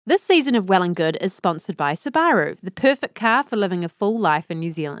This season of Well and Good is sponsored by Subaru, the perfect car for living a full life in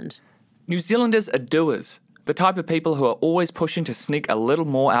New Zealand. New Zealanders are doers, the type of people who are always pushing to sneak a little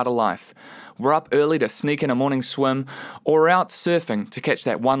more out of life. We're up early to sneak in a morning swim, or we're out surfing to catch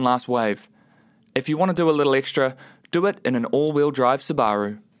that one last wave. If you want to do a little extra, do it in an all-wheel drive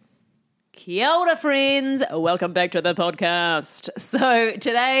Subaru. Kia ora, friends. Welcome back to the podcast. So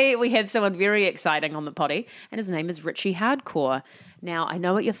today we have someone very exciting on the potty, and his name is Richie Hardcore. Now, I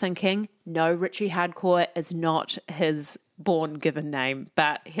know what you're thinking. No, Richie Hardcore is not his born-given name,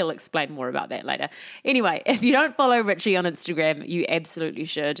 but he'll explain more about that later. Anyway, if you don't follow Richie on Instagram, you absolutely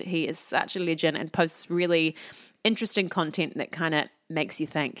should. He is such a legend and posts really interesting content that kind of makes you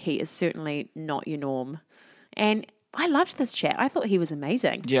think. He is certainly not your norm. And I loved this chat. I thought he was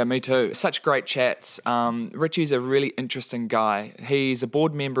amazing. Yeah, me too. Such great chats. Richie's a really interesting guy. He's a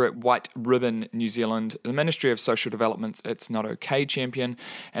board member at White Ribbon New Zealand, the Ministry of Social Development's It's Not Okay champion,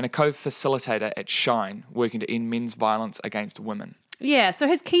 and a co-facilitator at Shine, working to end men's violence against women. Yeah, so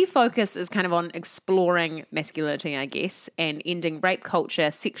his key focus is kind of on exploring masculinity, I guess, and ending rape culture,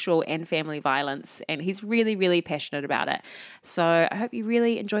 sexual and family violence, and he's really, really passionate about it. So I hope you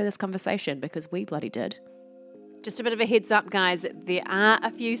really enjoy this conversation because we bloody did. Just a bit of a heads up, guys, there are a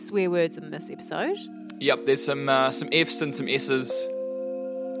few swear words in this episode. Yep, there's some F's and some S's.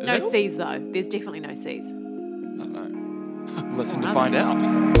 No C's, though. There's definitely no C's. I don't know. Listen to find out.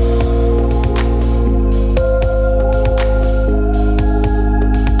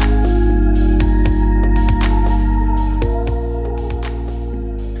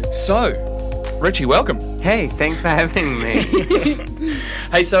 So, Richie, welcome. Hey, thanks for having me.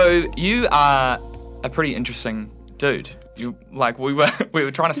 Hey, so you are a pretty interesting dude. We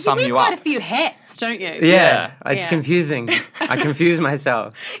were trying to sum you up. Quite a few hats, don't you? Yeah, it's confusing. I confuse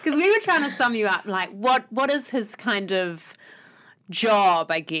myself. Because we were trying to sum you up, like what is his kind of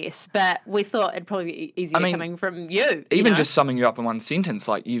job, I guess, but we thought it'd probably be easier coming from you. Even just summing you up in one sentence,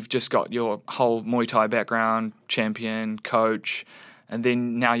 like you've just got your whole Muay Thai background, champion, coach, and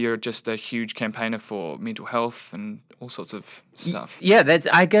then now you're just a huge campaigner for mental health and all sorts of stuff. Yeah,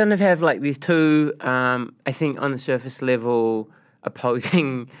 I kind of have like these two, I think on the surface level,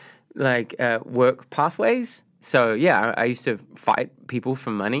 opposing work pathways. So yeah, I used to fight people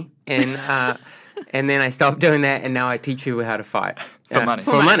for money, and and then I stopped doing that, and now I teach people how to fight. For money.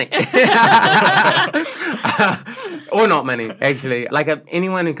 For money. Or not money, actually. Like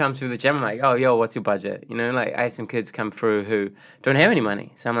anyone who comes through the gym, I'm like, oh, yo, what's your budget? You know, like I have some kids come through who don't have any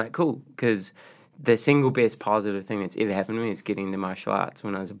money. So I'm like, cool, because the single best positive thing that's ever happened to me is getting into martial arts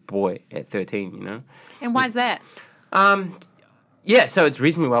when I was a boy at 13, you know? And why is that? Yeah, so it's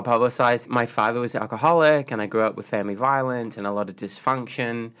reasonably well publicized. My father was alcoholic, and I grew up with family violence and a lot of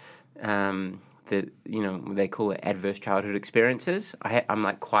dysfunction. That, you know, they call it adverse childhood experiences. I'm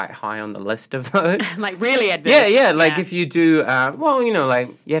like quite high on the list of those. Like really adverse. Yeah. Like if you do, you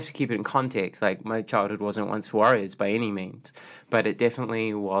have to keep it in context. Like my childhood wasn't once Warriors by any means, but it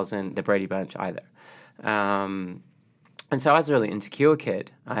definitely wasn't the Brady Bunch either. And so I was a really insecure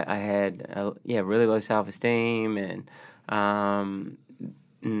kid. I had really low self-esteem and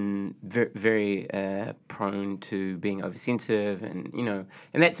very prone to being oversensitive, and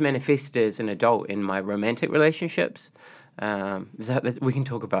that's manifested as an adult in my romantic relationships. We can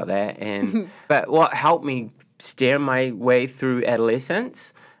talk about that. And but what helped me steer my way through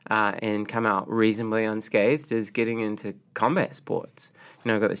adolescence and come out reasonably unscathed is getting into combat sports. You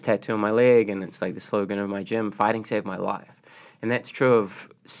know, I've got this tattoo on my leg, and it's like the slogan of my gym: "Fighting saved my life." And that's true of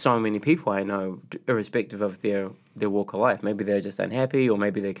so many people I know, irrespective of their walk of life. Maybe they're just unhappy, or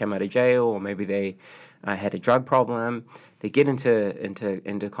maybe they came out of jail, or maybe they had a drug problem. They get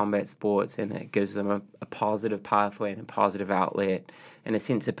into combat sports, and it gives them a positive pathway and a positive outlet and a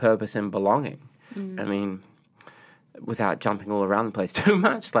sense of purpose and belonging. I mean, without jumping all around the place too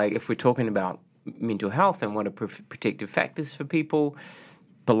much, like if we're talking about mental health and what are protective factors for people,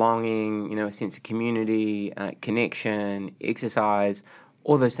 belonging, a sense of community, connection, exercise,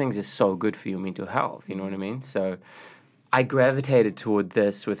 all those things are so good for your mental health, you know what I mean? So I gravitated toward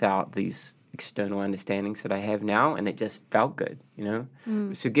this without these external understandings that I have now, and it just felt good,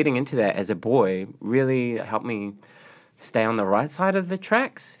 So getting into that as a boy really helped me stay on the right side of the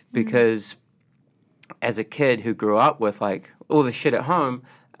tracks, because as a kid who grew up with like all the shit at home,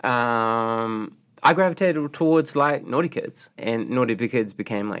 I gravitated towards like naughty kids, and naughty kids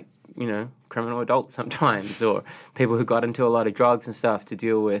became like, criminal adults sometimes, or people who got into a lot of drugs and stuff to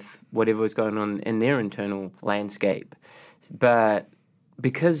deal with whatever was going on in their internal landscape. But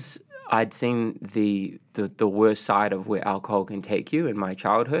because I'd seen the worst side of where alcohol can take you in my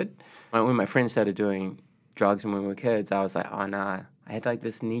childhood, when my friends started doing drugs and when we were kids, I was like, oh, nah, I had like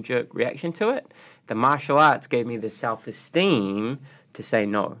this knee-jerk reaction to it. The martial arts gave me the self-esteem to say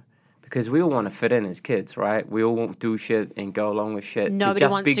no. Because we all want to fit in as kids, right? We all want to do shit and go along with shit Nobody to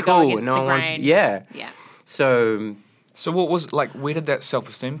just wants be to cool. go against the grain. Yeah. Yeah. So what was, like, where did that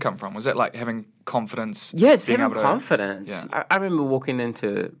self-esteem come from? Was that, like, having confidence? yeah, it's being having able to- confidence. Yeah. I remember walking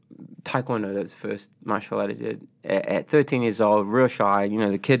into Taekwondo, that was the first martial art I did, at 13 years old, real shy,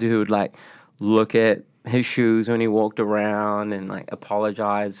 the kid who would, like, look at his shoes when he walked around and, like,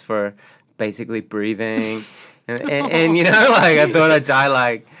 apologize for basically breathing. and like, I thought I'd die,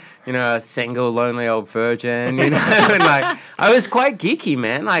 like, a single lonely old virgin, and like I was quite geeky,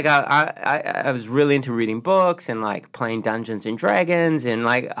 man. Like I was really into reading books and like playing Dungeons and Dragons, and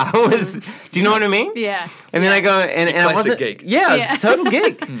like I was, do you know what I mean? Yeah. And then I go and I Classic wasn't geek. Yeah, I was Yeah. a total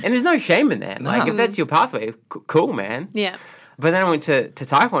geek, and there's no shame in that. Like No. if that's your pathway, cool, man. Yeah. But then I went to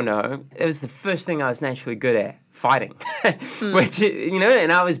Taekwondo. It was the first thing I was naturally good at, fighting. Which,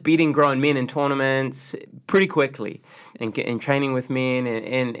 and I was beating grown men in tournaments pretty quickly and training with men.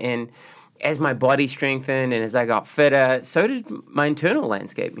 And as my body strengthened and as I got fitter, so did my internal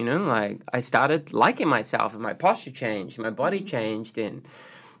landscape, Like, I started liking myself and my posture changed, my body changed. And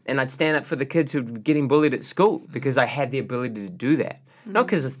I'd stand up for the kids who were getting bullied at school because I had the ability to do that. Not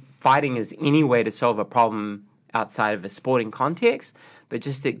because fighting is any way to solve a problem outside of a sporting context, but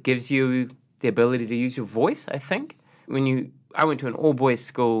just it gives you the ability to use your voice, I think. I went to an all-boys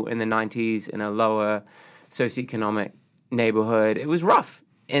school in the 90s in a lower socioeconomic neighborhood. It was rough.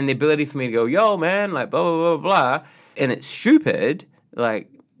 And the ability for me to go, yo, man, like, blah, blah, blah, blah, and it's stupid, like,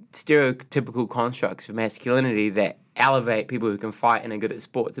 stereotypical constructs of masculinity that elevate people who can fight and are good at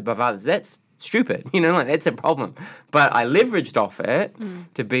sports above others. That's stupid, like that's a problem. But I leveraged off it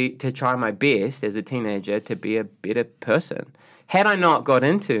to try my best as a teenager to be a better person. Had I not got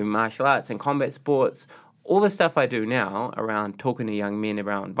into martial arts and combat sports, all the stuff I do now around talking to young men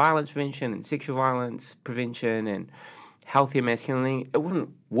around violence prevention and sexual violence prevention and healthier masculinity, it wouldn't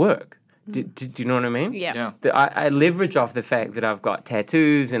work. Do you know what I mean? Yeah. I leverage off the fact that I've got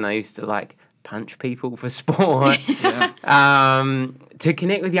tattoos and I used to like punch people for sport to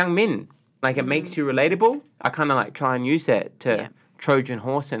connect with young men. Like, it makes you relatable. I kind of like try and use that to Trojan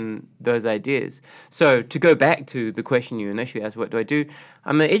horse and those ideas. So to go back to the question you initially asked, what do I do?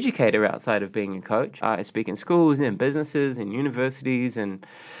 I'm an educator outside of being a coach. I speak in schools and businesses and universities and,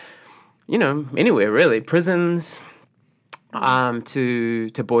 anywhere really, prisons,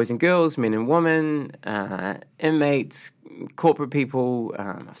 to boys and girls, men and women, inmates, corporate people.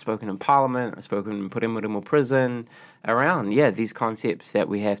 I've spoken in Parliament. I've spoken in Puremuremo prison around, these concepts that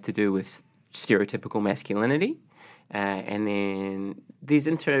we have to do with stereotypical masculinity, and then these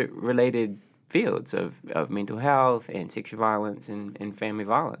interrelated fields of mental health and sexual violence and family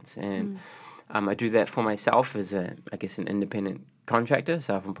violence. And I do that for myself as an independent contractor,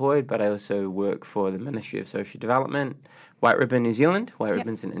 self-employed, but I also work for the Ministry of Social Development, White Ribbon New Zealand. White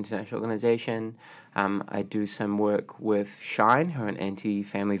Ribbon's an international organisation. I do some work with Shine, who are an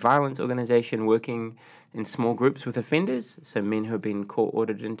anti-family violence organisation working in small groups with offenders, so men who have been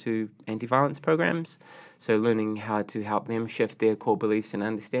court-ordered into anti-violence programs. So learning how to help them shift their core beliefs and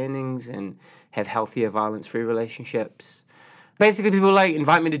understandings and have healthier violence-free relationships. Basically, people like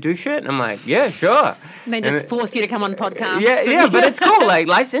invite me to do shit, and I'm like, yeah, sure. And they just force you to come on podcasts. Yeah, but it's cool. Like,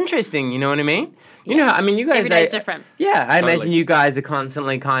 life's interesting, you know what I mean? You guys... Every day's different. Yeah, I Totally. imagine you guys are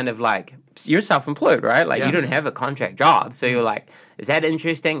constantly kind of like, you're self-employed, right? Like, you don't have a contract job, so you're like, is that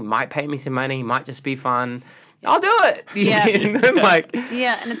interesting? Might pay me some money, might just be fun. I'll do it. Yeah.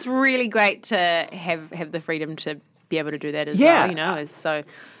 Yeah, And it's really great to have the freedom to be able to do that as Yeah. well, It's so...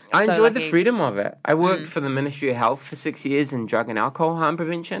 I so enjoyed the lucky. freedom of it. I worked for the Ministry of Health for 6 years in drug and alcohol harm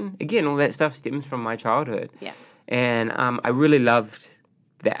prevention. Again, all that stuff stems from my childhood. Yeah. And I really loved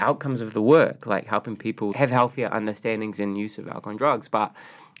the outcomes of the work, like helping people have healthier understandings and use of alcohol and drugs. But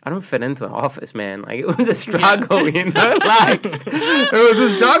I don't fit into an office, man. Like, it was a struggle, Like, it was a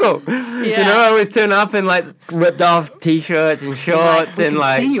struggle. I always turn up in, like, ripped off T-shirts and shorts "We and, can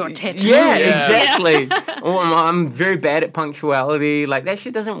like... see your tattoo." Yeah, Yeah. exactly. I'm very bad at punctuality. Like, that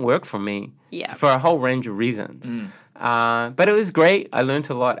shit doesn't work for me. Yeah. For a whole range of reasons. But it was great. I learned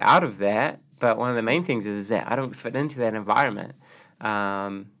a lot out of that. But one of the main things is that I don't fit into that environment.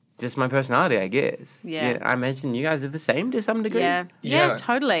 Just my personality, I guess. Yeah. I imagine you guys are the same to some degree. Yeah, Yeah.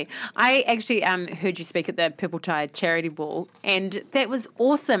 totally. I actually heard you speak at the Purple Tide charity ball, and that was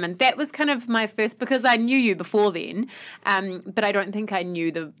awesome. And that was kind of my first, because I knew you before then, but I don't think I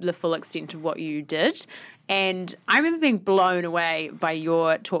knew the full extent of what you did. And I remember being blown away by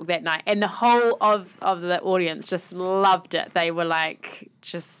your talk that night, and the whole of the audience just loved it. They were like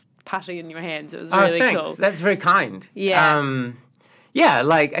just putting in your hands. It was really thanks. cool. That's very kind. Yeah. Yeah,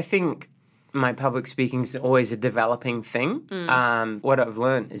 like I think my public speaking is always a developing thing. What I've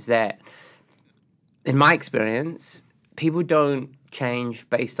learned is that, in my experience, people don't change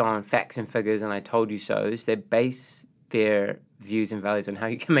based on facts and figures and I told you so's. They base their views and values on how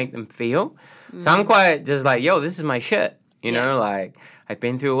you can make them feel. So I'm quite just like, yo, this is my shit. You know, like I've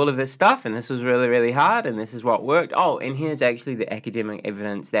been through all of this stuff and this was really, really hard and this is what worked. Oh, and here's actually the academic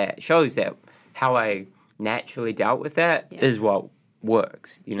evidence that shows that how I naturally dealt with that is what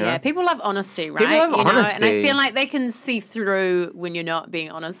works, you know? Yeah, people love honesty, right? People love honesty. And I feel like they can see through when you're not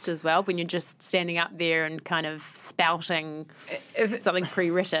being honest as well, when you're just standing up there and kind of spouting something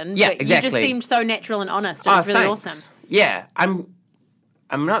pre-written. Yeah, but exactly. You just seemed so natural and honest. It was really thanks. awesome. Yeah, I'm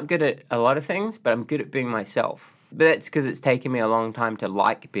not good at a lot of things, but I'm good at being myself. But that's because it's taken me a long time to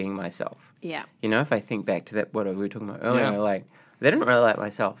like being myself. Yeah. You know, if I think back to that, what we were talking about earlier, like, I didn't really like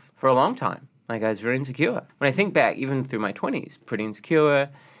myself for a long time. Like, I was very insecure. When I think back, even through my 20s, pretty insecure,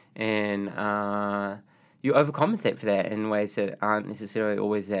 and you overcompensate for that in ways that aren't necessarily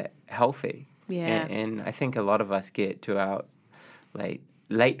always that healthy. Yeah. And I think a lot of us get to our late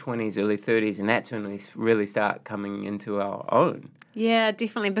 20s, early 30s, and that's when we really start coming into our own. Yeah,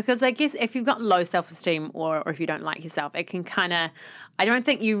 definitely. Because I guess if you've got low self-esteem or if you don't like yourself, it can kind of, I don't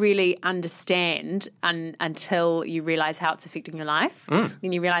think you really understand until you realize how it's affecting your life.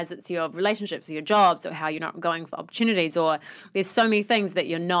 Then you realize it's your relationships or your jobs or how you're not going for opportunities, or there's so many things that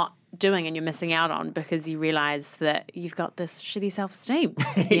you're not doing and you're missing out on because you realize that you've got this shitty self-esteem,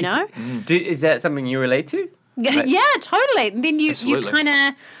 you know? Is that something you relate to? Yeah, totally. And then you Absolutely. kind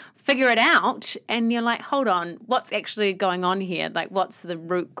of figure it out and you're like, hold on, what's actually going on here? Like, what's the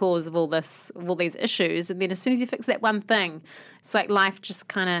root cause of all these issues? And then as soon as you fix that one thing, it's like life just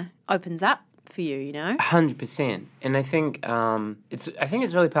kind of opens up for you, you know? 100%. And I think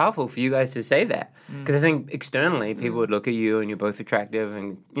it's really powerful for you guys to say that, because I think externally people would look at you and you're both attractive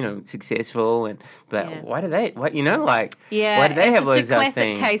and, you know, successful and be like, why do they, what, you know, like, why do they it's have all just these a other classic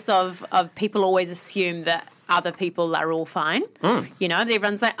things? case of people always assume that other people are all fine. You know,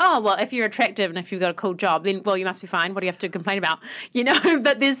 everyone's like, oh, well, if you're attractive and if you've got a cool job, then, well, you must be fine. What do you have to complain about? You know,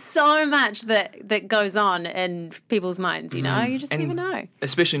 but there's so much that goes on in people's minds, you know? You just never know.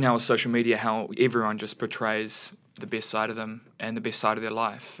 Especially now with social media, how everyone just portrays the best side of them and the best side of their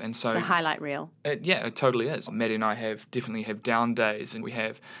life. And so It's a highlight reel. it totally is. Maddie and I definitely have down days, and we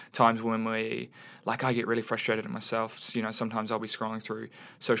have times when I get really frustrated at myself. You know, sometimes I'll be scrolling through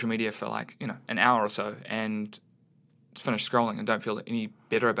social media for an hour or so and finish scrolling and don't feel any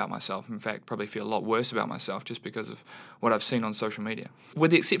better about myself. In fact, probably feel a lot worse about myself just because of what I've seen on social media.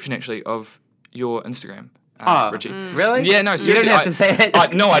 With the exception, actually, of your Instagram. Richie. Really? Yeah, no, seriously. You don't have to say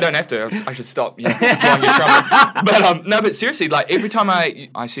it. No, I don't have to. I should stop blowing your trumpet. But seriously, like every time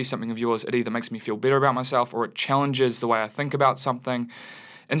I see something of yours, it either makes me feel better about myself or it challenges the way I think about something.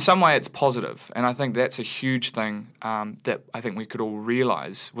 In some way, it's positive. And I think that's a huge thing that I think we could all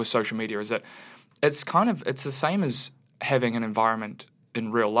realize with social media is that it's the same as having an environment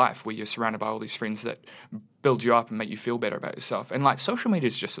in real life where you're surrounded by all these friends that build you up and make you feel better about yourself. And like social media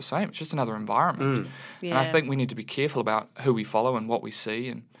is just the same. It's just another environment. And I think we need to be careful about who we follow and what we see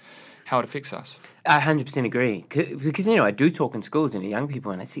and how it affects us. I 100% agree. Because, you know, I do talk in schools and to young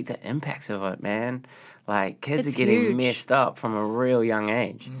people and I see the impacts of it, man. Like, kids It's are getting huge. messed up from a real young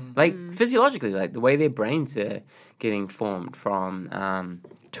age. Like, physiologically, like, the way their brains are getting formed from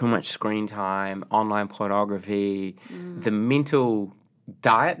too much screen time, online pornography, the mental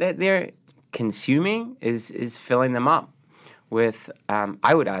diet that they're consuming is filling them up with,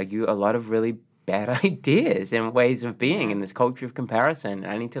 I would argue, a lot of really bad ideas and ways of being in this culture of comparison.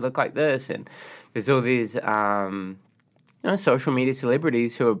 I need to look like this. And there's all these social media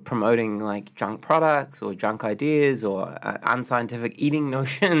celebrities who are promoting like junk products or junk ideas or unscientific eating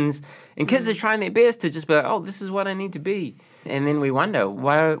notions. And kids are trying their best to just be like, oh, this is what I need to be. And then we wonder,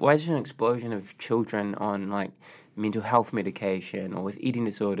 why is there an explosion of children on like mental health medication or with eating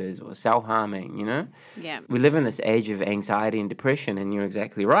disorders or self-harming, you know? Yeah. We live in this age of anxiety and depression, and you're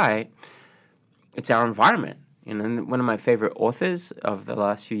exactly right. It's our environment. You know, and one of my favorite authors of the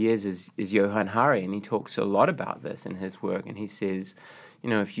last few years is Johann Hari, and he talks a lot about this in his work. And he says, you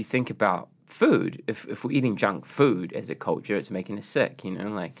know, if you think about food, if we're eating junk food as a culture, it's making us sick. You know,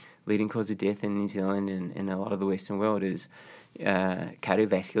 like leading cause of death in New Zealand and in a lot of the Western world is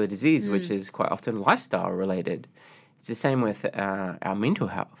cardiovascular disease, which is quite often lifestyle related. It's the same with our mental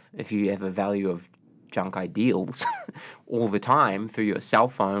health. If you have a value of junk ideals all the time through your cell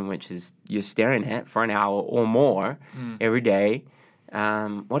phone, which is you're staring at for an hour or more every day,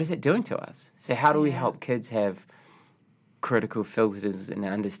 what is it doing to us? So how do we help kids have critical filters and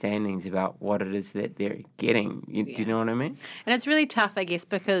understandings about what it is that they're getting. Do you know what I mean? And it's really tough, I guess,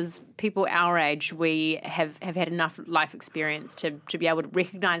 because people our age, we have had enough life experience to be able to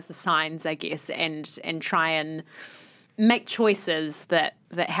recognise the signs, I guess, and try and make choices that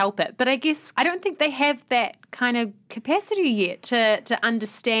help it. But I guess I don't think they have that kind of capacity yet to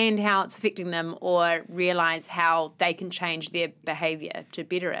understand how it's affecting them or realise how they can change their behaviour to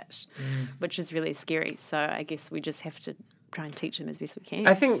better it, which is really scary. So I guess we just have to try and teach them as best we can.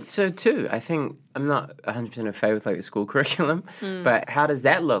 I think so too. I think I'm not 100% in favour with like the school curriculum, but how does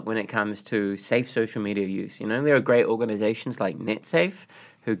that look when it comes to safe social media use? You know, there are great organisations like NetSafe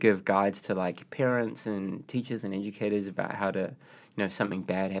who give guides to like parents and teachers and educators about how to, if something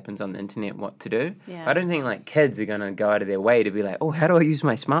bad happens on the internet, what to do. Yeah. I don't think like kids are going to go out of their way to be like, oh, how do I use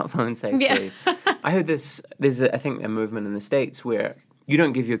my smartphone safely? Yeah. I heard there's I think a movement in the States where you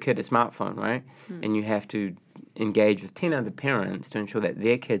don't give your kid a smartphone, right? And you have to engage with 10 other parents to ensure that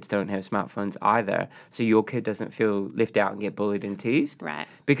their kids don't have smartphones either, so your kid doesn't feel left out and get bullied and teased. Right.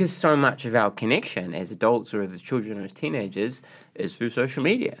 Because so much of our connection as adults or as children or as teenagers is through social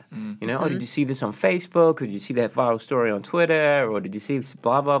media. Oh, did you see this on Facebook? Or did you see that viral story on Twitter? Or did you see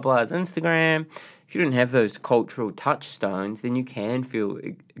blah, blah, blah's Instagram? If you don't have those cultural touchstones, then you can feel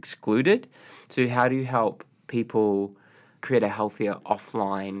excluded. So how do you help people create a healthier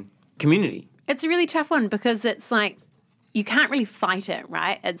offline community? It's a really tough one because it's like you can't really fight it,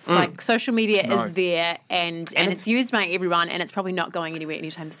 right? It's like social media is there and it's used by everyone and it's probably not going anywhere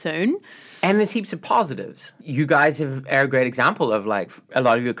anytime soon. And there's heaps of positives. You guys are a great example of like a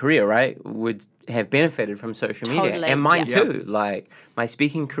lot of your career, right, would have benefited from social media. Totally. And mine Yeah. too. Like my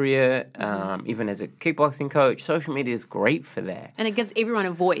speaking career, even as a kickboxing coach, social media is great for that. And it gives everyone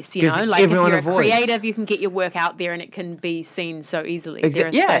a voice, you Gives know? Like if everyone you're a voice. creative, you can get your work out there and it can be seen so easily. There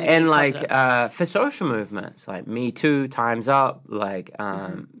are so many and like positives. for social movements, like Me Too, Time's Up, like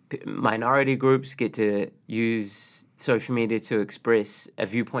minority groups get to use social media to express a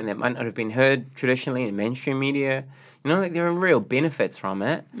viewpoint that might not have been heard traditionally in mainstream media. Like there are real benefits from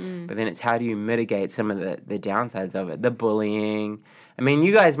it, but then it's how do you mitigate some of the downsides of it, the bullying. I mean,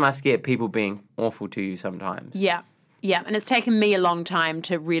 you guys must get people being awful to you sometimes. Yeah. And it's taken me a long time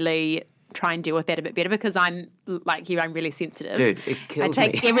to really try and deal with that a bit better because I'm like you, I'm really sensitive. Dude, it kills me. I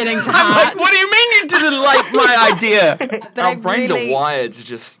take everything to I'm heart. like, what do you mean you didn't like my idea? But Our I brains really, are wired to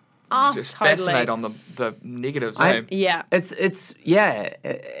just totally. fascinate on the negatives. Yeah. It's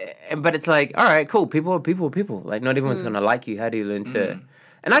but it's like, all right, cool. People are people. Like, not everyone's gonna like you. How do you learn to?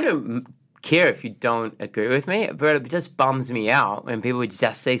 And I don't care if you don't agree with me, but it just bums me out when people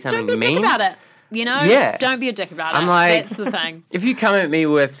just say something Don't be a mean. dick about it. Yeah. Don't be a dick about I'm it. like- That's the thing. If you come at me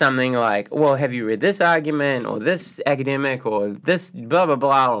with something like, well, have you read this argument or this academic or this blah blah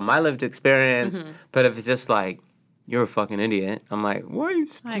blah or my lived experience, but if it's just like, you're a fucking idiot, I'm like, why are you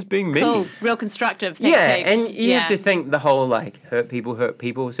just being mean? Cool. Real constructive. Thanks, Yeah, heaps. and you have to think the whole like hurt people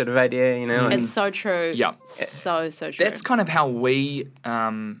sort of idea, like, It's so true. Yeah. So true. That's kind of how we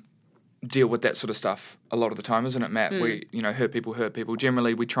deal with that sort of stuff a lot of the time, isn't it, Matt? We, hurt people.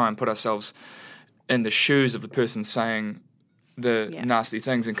 Generally, we try and put ourselves in the shoes of the person saying the nasty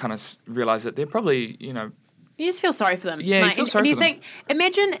things and kind of realize that they're probably, You just feel sorry for them. Yeah, you feel sorry and for them.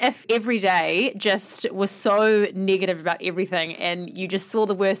 Imagine if every day just was so negative about everything and you just saw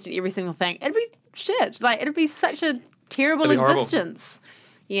the worst in every single thing. It'd be shit. Like, it'd be such a terrible It'd be horrible. existence.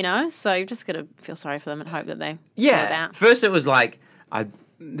 So you've just got to feel sorry for them and hope that they sort it yeah. out. First, it was like,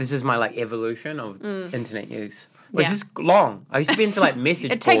 this is my like evolution of internet use. Which Yeah. is long. I used to be into like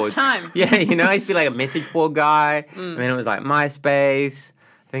message It takes boards. time. Yeah, I used to be like a message board guy. And then it was like MySpace.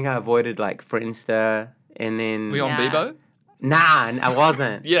 I think I avoided like Friendster. And then we on Yeah. Bebo? Nah, I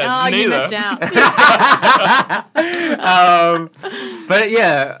wasn't. Yeah, Oh, neither. you missed out. But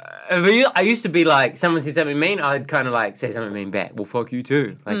yeah, I used to be like, someone said something mean, I'd kind of like say something mean back. Well, fuck you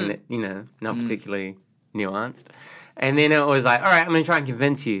too. Like, not particularly nuanced. And then it was like, all right, I'm going to try and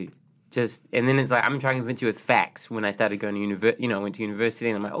convince you. And then it's like, I'm trying to convince you with facts. When I started going to university, I went to university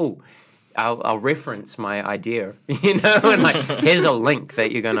and I'm like, oh, I'll reference my idea, and like, here's a link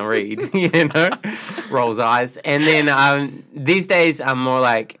that you're going to read, rolls eyes. And then these days I'm more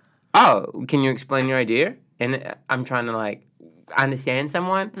like, oh, can you explain your idea? And I'm trying to like understand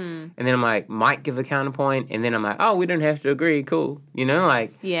someone. And then I'm like, might give a counterpoint. And then I'm like, oh, we don't have to agree. Cool.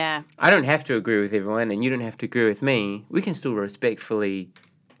 Like, Yeah. I don't have to agree with everyone and you don't have to agree with me. We can still respectfully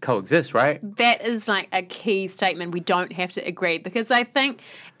coexist, right? That is like a key statement. We don't have to agree because I think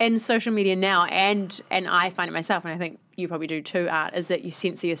in social media now, and I find it myself, and I think you probably do too, Art, is that you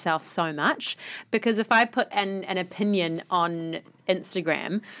censor yourself so much because if I put an opinion on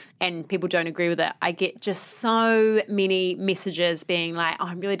Instagram and people don't agree with it, I get just so many messages being like, oh,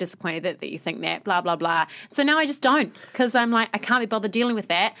 I'm really disappointed that you think that, blah, blah, blah. So now I just don't, because I'm like, I can't be bothered dealing with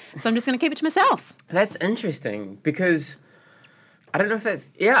that. So I'm just going to keep it to myself. That's interesting because I don't know if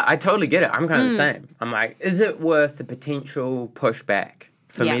that's... Yeah, I totally get it. I'm kind of the same. I'm like, is it worth the potential pushback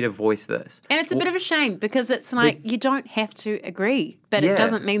for me to voice this? And it's a bit of a shame because it's like you don't have to agree, but it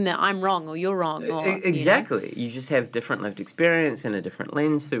doesn't mean that I'm wrong or you're wrong. Or, exactly. You just have different lived experience and a different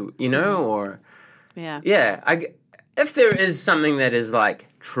lens through, or... Yeah. If there is something that is like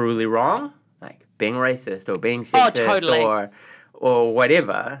truly wrong, like being racist or being sexist or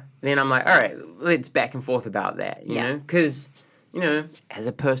whatever, then I'm like, all right, let's back and forth about that, you know? Because, as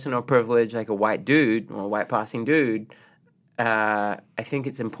a person of privilege, like a white dude or a white passing dude, I think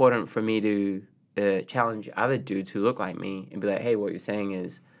it's important for me to challenge other dudes who look like me and be like, hey, what you're saying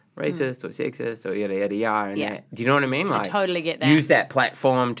is racist or sexist or yada, yada, yada. And that, do you know what I mean? Like, I totally get that. Use that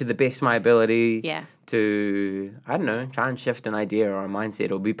platform to the best of my ability to, I don't know, try and shift an idea or a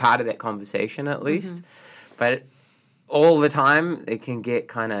mindset or be part of that conversation at least. But all the time, it can get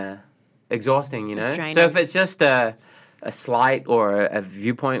kind of exhausting, It's draining. So if it's just a slight or a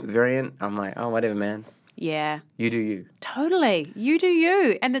viewpoint variant, I'm like, oh, whatever, man. Yeah. You do you. Totally. You do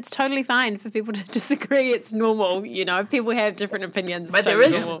you. And it's totally fine for people to disagree. It's normal. People have different opinions. But there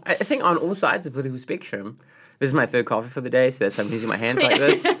is, I think, on all sides of the political spectrum. This is my third coffee for the day, so that's why I'm using my hands like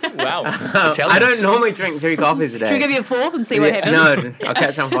this. Wow. I don't normally drink 3 coffees a day. Should we give you a fourth and see what happens? No, I'll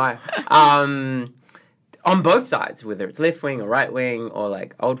catch on fire. On both sides, whether it's left wing or right wing, or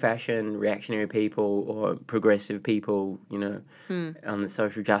like old fashioned reactionary people or progressive people, on the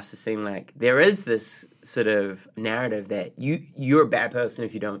social justice scene, like there is this sort of narrative that you're a bad person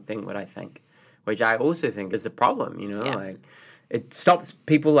if you don't think what I think, which I also think is a problem. Like it stops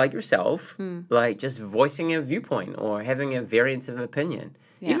people like yourself, like just voicing a viewpoint or having a variance of opinion,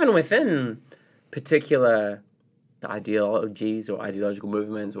 even within particular ideologies or ideological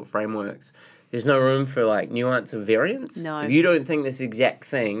movements or frameworks. There's no room for like nuance or variance. No. If you don't think this exact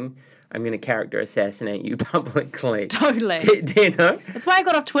thing, I'm going to character assassinate you publicly. Totally. Do you know? That's why I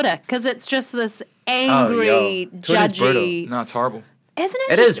got off Twitter, because it's just this angry, Twitter's brutal. judgy. No, it's horrible. Isn't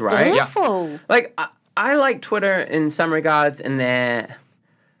it? It just is, right? Awful. Yeah. Like, I like Twitter in some regards in that...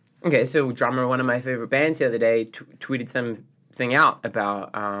 Okay, so drummer, one of my favorite bands the other day, tweeted something out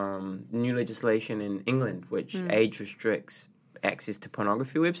about new legislation in England, which age restricts access to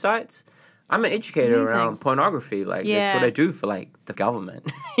pornography websites. I'm an educator around pornography. Like, that's what I do for, like, the government.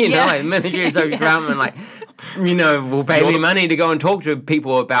 Like, Ministry of Social Development, like, will pay me money to go and talk to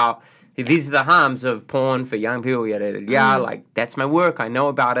people about these are the harms of porn for young people, yada, yada, yada. Like, that's my work. I know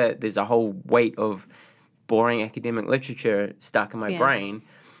about it. There's a whole weight of boring academic literature stuck in my brain.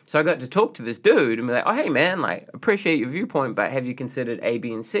 So I got to talk to this dude and be like, oh, hey, man, like, appreciate your viewpoint, but have you considered A,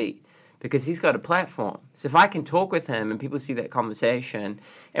 B, and C? Because he's got a platform. So if I can talk with him and people see that conversation,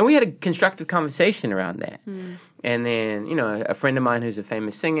 and we had a constructive conversation around that. And then, a friend of mine who's a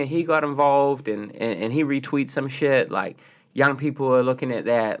famous singer, he got involved and he retweets some shit. Like, young people are looking at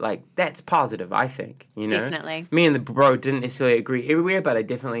that. Like, that's positive, I think, Definitely. Me and the bro didn't necessarily agree everywhere, but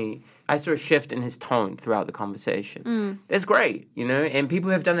I saw a shift in his tone throughout the conversation. That's great, and people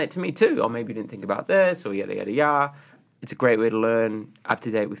have done that to me too. Or maybe didn't think about this, or yada, yada, yada. It's a great way to learn, up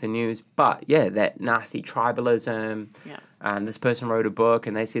to date with the news. But, that nasty tribalism. Yeah. This person wrote a book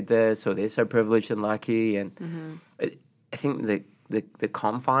and they said this, or they're so privileged and lucky. And I think the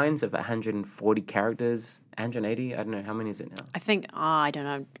confines of 140 characters, 180, I don't know, how many is it now? I think, I don't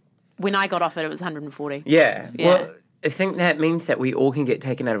know. When I got off it was 140. Yeah. Well, I think that means that we all can get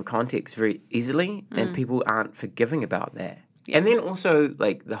taken out of context very easily, and people aren't forgiving about that. Yeah. And then also,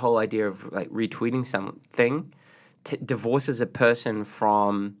 like, the whole idea of, like, retweeting something divorces a person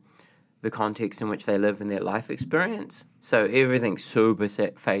from the context in which they live in their life experience. So everything's super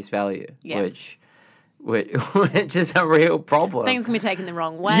set face value, which is a real problem. Things can be taken the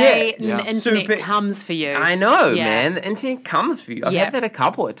wrong way. And the internet comes for you. I know, man. The internet comes for you. I've had that a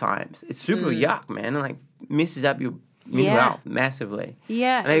couple of times. It's super yuck, man. And, like, messes up your mental health massively.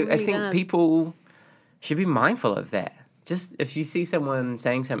 Yeah, and I think people should be mindful of that. Just if you see someone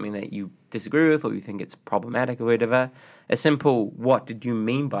saying something that you disagree with or you think it's problematic or whatever, a simple "what did you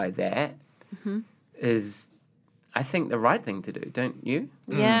mean by that?" is, I think, the right thing to do. Don't you?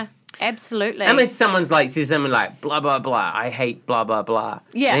 Yeah, absolutely. Unless someone's like says something like "blah blah blah," I hate blah blah blah.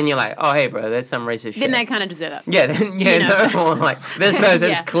 Yeah, and you're like, "Oh, hey, bro, that's some racist shit." Then they kind of deserve it. Yeah, then or like this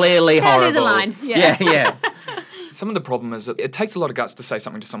person's clearly horrible. There's a line. Yeah. Some of the problem is that it takes a lot of guts to say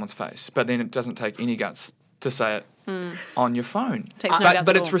something to someone's face, but then it doesn't take any guts to say it on your phone. Takes no guts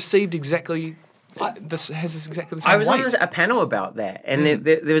but at it's all. received exactly this has exactly the same I was weight. on a panel about that, and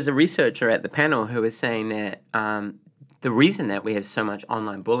there was a researcher at the panel who was saying that the reason that we have so much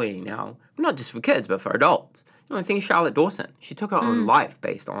online bullying now, not just for kids, but for adults. I think of Charlotte Dawson. She took her own life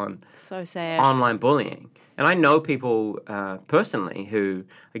based on So sad. online bullying. And I know people personally who,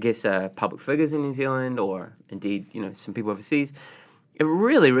 I guess, are public figures in New Zealand or indeed, some people overseas. It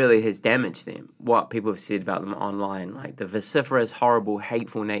really, really has damaged them, what people have said about them online, like the vociferous, horrible,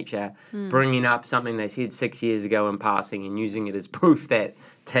 hateful nature, bringing up something they said 6 years ago in passing and using it as proof that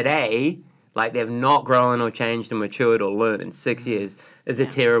today, like they've not grown or changed and matured or learned in 6 years, is a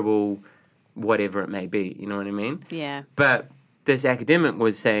terrible whatever it may be, you know what I mean? Yeah. But this academic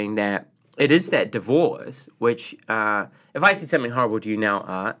was saying that it is that divorce, which if I said something horrible to you now,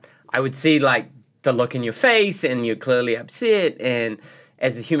 Art, I would see like the look in your face and you're clearly upset, and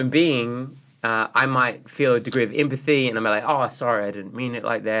as a human being, I might feel a degree of empathy and I'm like, oh, sorry, I didn't mean it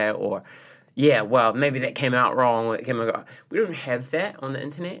like that, or yeah, well, maybe that came out wrong, or it came out. We don't have that on the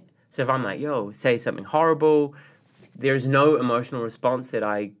internet. So if I'm like, yo, say something horrible, there's no emotional response that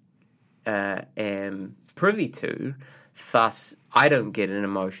I am privy to, thus I don't get an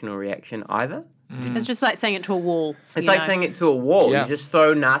emotional reaction either. It's just like saying it to a wall. It's like saying it to a wall. Yeah. You just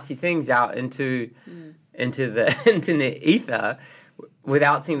throw nasty things out into the internet ether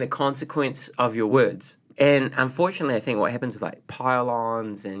without seeing the consequence of your words. And unfortunately, I think what happens with like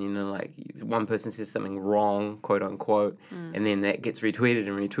pile-ons and, like one person says something wrong, quote unquote, and then that gets retweeted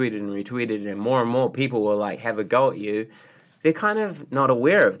and retweeted and retweeted, and more people will like have a go at you. They're kind of not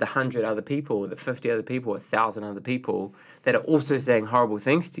aware of the 100 other people, or the 50 other people, or 1,000 other people that are also saying horrible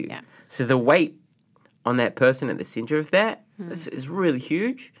things to you. Yeah. So the weight on that person at the center of that is really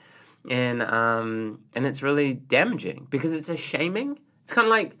huge, and it's really damaging because it's a shaming. It's kind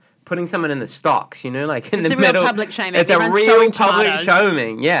of like putting someone in the stocks, like in It's the a real middle. public shaming. It's a Everyone's real throwing public tomatoes.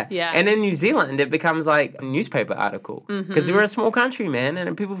 shaming, yeah. Yeah. And in New Zealand, it becomes like a newspaper article because we're a small country, man,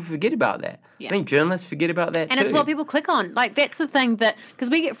 and people forget about that. Yeah. I think journalists forget about that And too. it's what people click on. Like, that's the thing that, because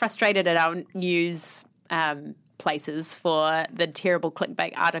we get frustrated at our news places for the terrible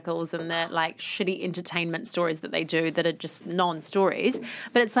clickbait articles and the like shitty entertainment stories that they do that are just non-stories.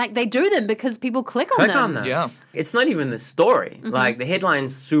 But it's like they do them because people click on them. Yeah. It's not even the story. Like the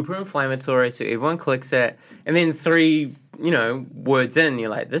headline's super inflammatory, so everyone clicks it, and then 3, words in,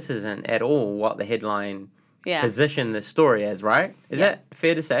 you're like, this isn't at all what the headline positioned the story as, right? Is that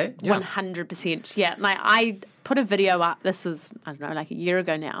fair to say? 100%. Yeah. Like I put a video up, this was, I don't know, like a year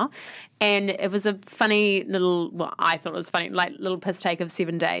ago now, and it was a funny little, well, I thought it was funny, like little piss take of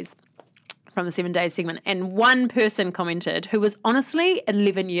 7 days. From the 7 Days segment, and one person commented who was honestly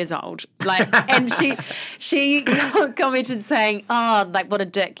 11 years old, like, and she commented saying, "Oh, like what a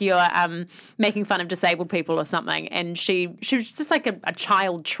dick! You're making fun of disabled people or something." And she was just like a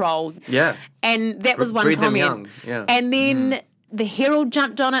child troll. Yeah. And that was one Breed them comment. young, yeah. And then the Herald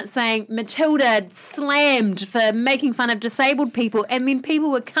jumped on it saying Matilda slammed for making fun of disabled people, and then people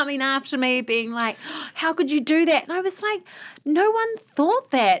were coming after me being like, how could you do that? And I was like, no one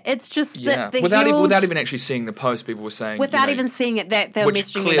thought that. It's just that the without Herald, even actually seeing the post, people were saying without even seeing it, that they were which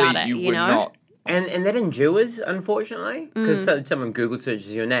messaging clearly about it, you you would know? not. And that endures, unfortunately, because someone Google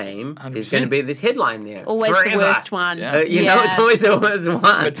searches your name, there's 100%. going to be this headline there. Always forever. the worst one. Yeah. It's always one.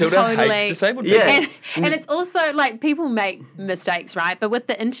 Matilda Totally. hates disabled people. Yeah. And it's also like people make mistakes, right? But with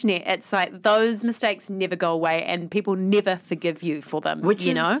the internet, it's like those mistakes never go away and people never forgive you for them, Which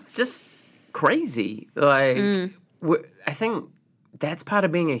you is know? just crazy. Like, I think that's part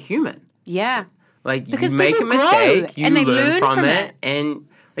of being a human. Yeah. Like, Because you make a people grow mistake, you and they learn learn from from it, it. and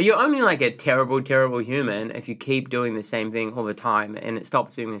you're only like a terrible, terrible human if you keep doing the same thing all the time and it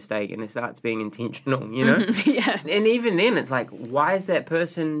stops being a mistake and it starts being intentional, you know? Yeah. And even then, it's like, why is that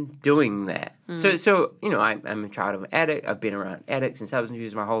person doing that? So I'm a child of an addict. I've been around addicts and substance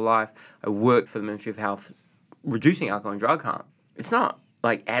users my whole life. I work for the Ministry of Health reducing alcohol and drug harm. It's not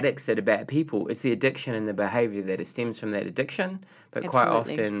like addicts that are bad people. It's the addiction and the behavior that stems from that addiction. But quite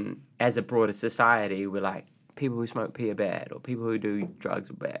Absolutely. often, as a broader society, we're like, people who smoke pee are bad, or people who do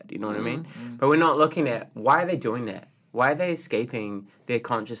drugs are bad. You know what I mean? But we're not looking at why are they doing that? Why are they escaping their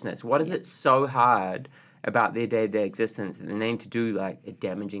consciousness? What is it so hard about their day-to-day existence that they need to do like a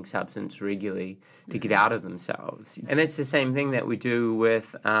damaging substance regularly to get out of themselves? And that's the same thing that we do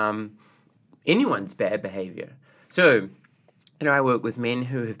with anyone's bad behavior. So, I work with men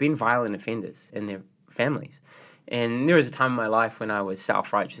who have been violent offenders in their families. And there was a time in my life when I was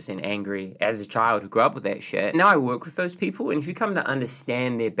self-righteous and angry as a child who grew up with that shit. Now I work with those people, and if you come to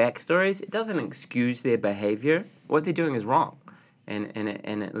understand their backstories, it doesn't excuse their behavior. What they're doing is wrong. And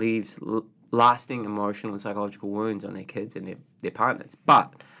it leaves lasting emotional and psychological wounds on their kids and their partners.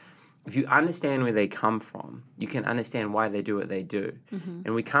 But if you understand where they come from, you can understand why they do what they do.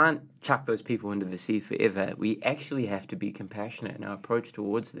 And we can't chuck those people into the sea forever. We actually have to be compassionate in our approach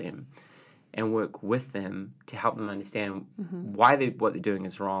towards them and work with them to help them understand why what they're doing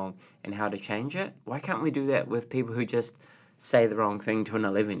is wrong and how to change it. Why can't we do that with people who just say the wrong thing to an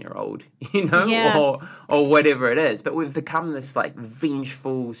 11-year-old, or whatever it is? But we've become this like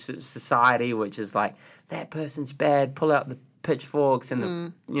vengeful society, which is like, that person's bad, pull out the pitchforks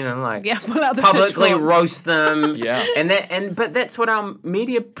and pull out the publicly pitchforks. Roast them. But that's what our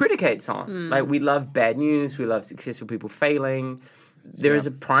media predicates on. Like, we love bad news, we love successful people failing. There is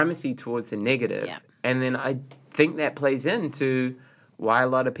a primacy towards the negative. And then I think that plays into why a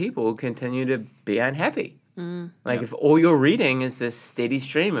lot of people continue to be unhappy. If all you're reading is this steady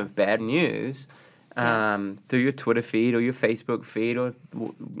stream of bad news through your Twitter feed or your Facebook feed or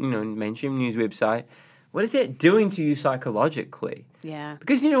mainstream news website, what is that doing to you psychologically? Yeah.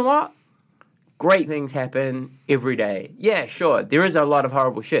 Because you know what? Great things happen every day. Yeah, sure. There is a lot of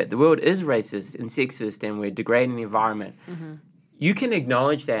horrible shit. The world is racist and sexist and we're degrading the environment. You can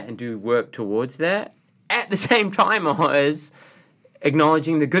acknowledge that and do work towards that at the same time as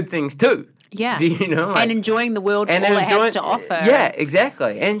acknowledging the good things too. Yeah. And enjoying the world for all it has to offer. Yeah,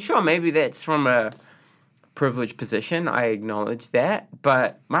 exactly. And sure, maybe that's from a privileged position. I acknowledge that.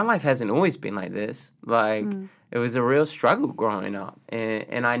 But my life hasn't always been like this. It was a real struggle growing up.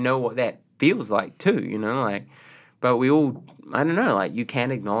 And I know what that feels like too, but we all, I don't know, you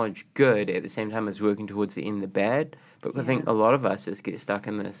can acknowledge good at the same time as working towards the end of the bad. But I think a lot of us just get stuck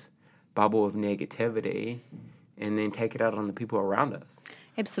in this bubble of negativity and then take it out on the people around us.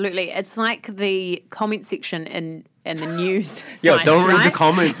 Absolutely. It's like the comment section in the news. Don't read the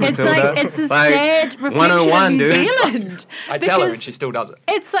comments, Matilda. It's a sad reflection of New Zealand. I tell her and she still does it.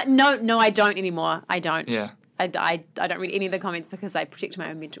 It's like, no, I don't anymore. I don't. Yeah. I don't read any of the comments because I protect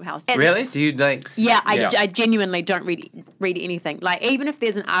my own mental health. Really? Do you I genuinely don't read anything. Like, even if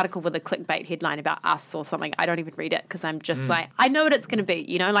there's an article with a clickbait headline about us or something, I don't even read it because I'm just like, I know what it's going to be,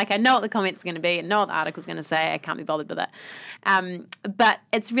 I know what the comments are going to be and know what the article's going to say. I can't be bothered with it. But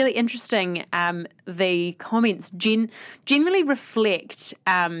it's really interesting. The comments generally reflect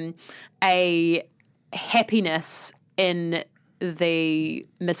a happiness in the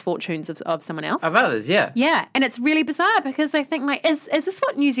misfortunes of someone else. Of others, yeah. Yeah, and it's really bizarre because I think, is this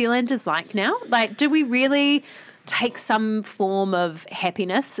what New Zealand is like now? Do we really take some form of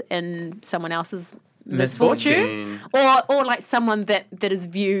happiness in someone else's misfortune? Or like someone that is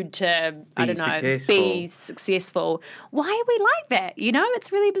viewed to, be successful. Why are we like that?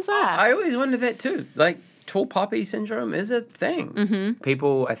 It's really bizarre. I always wonder that too. Tall poppy syndrome is a thing.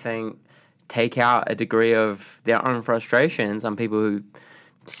 People, I think, take out a degree of their own frustrations on people who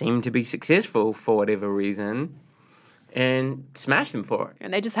seem to be successful for whatever reason and smash them for it.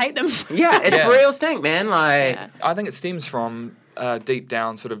 And they just hate them. Yeah, it's real stink, man. I think it stems from deep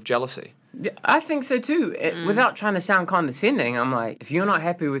down sort of jealousy. I think so too. Without trying to sound condescending, I'm like, if you're not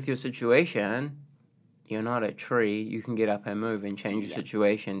happy with your situation, you're not a tree. You can get up and move and change your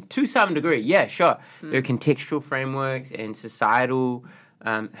situation to some degree. Yeah, sure. There are contextual frameworks and societal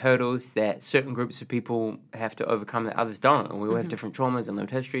hurdles that certain groups of people have to overcome that others don't. And we all have different traumas and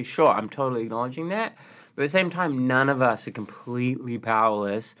lived history. Sure, I'm totally acknowledging that. But at the same time, none of us are completely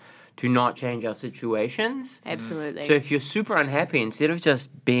powerless to not change our situations. Absolutely. So if you're super unhappy, instead of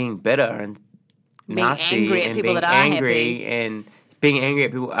just being bitter and being nasty angry at and people being that are angry happy. and being angry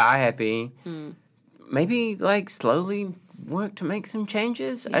at people that are happy, maybe slowly work to make some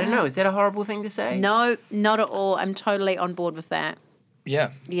changes. I don't know. Is that a horrible thing to say? No, not at all. I'm totally on board with that.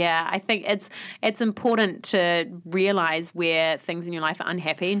 Yeah. Yeah, I think it's important to realize where things in your life are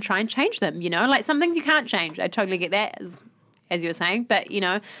unhappy and try and change them, some things you can't change. I totally get that as you were saying, but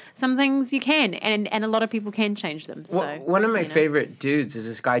some things you can, and a lot of people can change them. So one of my favorite dudes is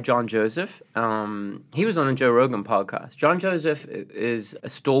this guy John Joseph. He was on the Joe Rogan podcast. John Joseph is a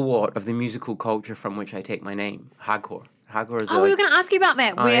stalwart of the musical culture from which I take my name, hardcore. Hardcore is we were going to ask you about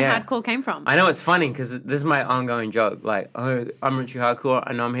that, where hardcore came from. I know, it's funny because this is my ongoing joke. I'm Richie Hardcore.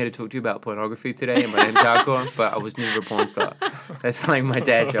 I know I'm here to talk to you about pornography today, and my name's Hardcore, but I was never a porn star. That's my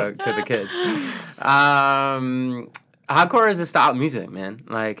dad joke to the kids. Hardcore is a style of music, man.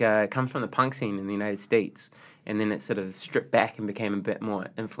 It comes from the punk scene in the United States, and then it sort of stripped back and became a bit more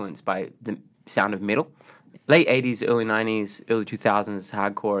influenced by the sound of metal. Late 80s, early 90s, early 2000s,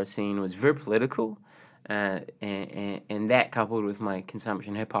 hardcore scene was very political. And that coupled with my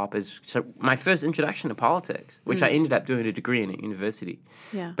consumption hip-hop is my first introduction to politics, which I ended up doing a degree in at university.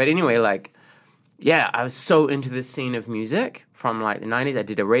 Yeah. But anyway, I was so into the scene of music from like the 90s. I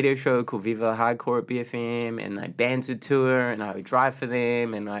did a radio show called Viva Hardcore at BFM, and like bands would tour, and I would drive for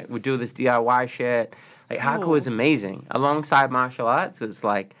them, and like would do this DIY shit. Like hardcore was amazing. Alongside martial arts,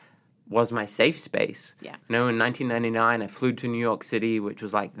 was my safe space. Yeah. You know, in 1999, I flew to New York City, which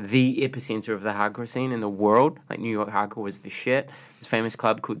was like the epicenter of the hardcore scene in the world. Like New York hardcore was the shit. This famous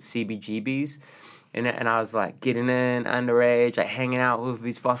club called CBGB's. And I was like getting in underage, like hanging out with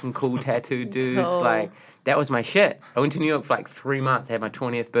these fucking cool tattooed dudes. Cool. Like that was my shit. I went to New York for like 3 months. I had my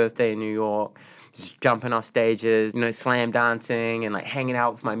 20th birthday in New York, just jumping off stages, you know, slam dancing and like hanging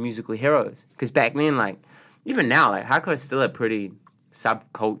out with my musical heroes. Because back then, like even now, like hardcore is still a pretty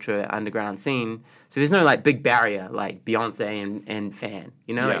subculture underground scene. So there's no like big barrier like Beyonce and fan.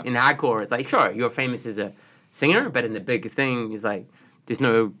 You know, like, in hardcore, it's like sure you're famous as a singer, but in the big thing is like there's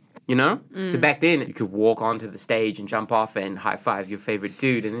no. You know? So back then, you could walk onto the stage and jump off and high-five your favorite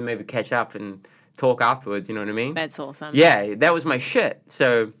dude and then maybe catch up and talk afterwards, you know what I mean? That's awesome. Yeah, that was my shit.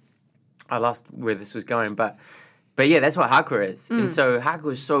 So I lost where this was going. But yeah, that's what hardcore is. And so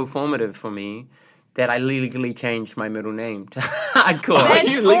hardcore is so formative for me that I legally changed my middle name to hardcore. That's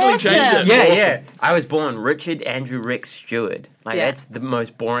You legally changed it? Yeah, Awesome. yeah. I was born Richard Andrew Rex Stewart. Like, that's the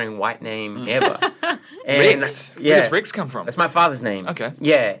most boring white name ever. And, Rex? Where does Rex come from? That's my father's name. Okay.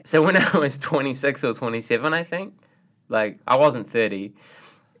 Yeah. So when I was 26 or 27, I think, like, I wasn't 30,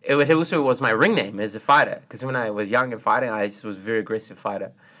 it also was my ring name as a fighter. Because when I was young and fighting, I just was a very aggressive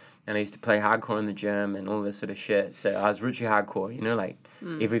fighter. And I used to play hardcore in the gym and all this sort of shit. So I was Richie Hardcore, you know, like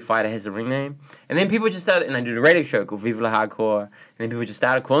every fighter has a ring name. And then people just started, and I did a radio show called Viva La Hardcore. And then people just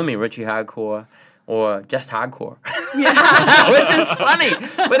started calling me Richie Hardcore or just Hardcore. Which is funny.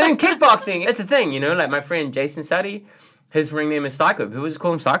 But in kickboxing, it's a thing, you know, like my friend Jason Suddy, his ring name is Psycho. People just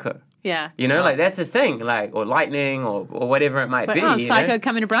call him Psycho. Yeah. You know, like that's a thing, like, or Lightning or whatever it might It's be. like, you Psycho know?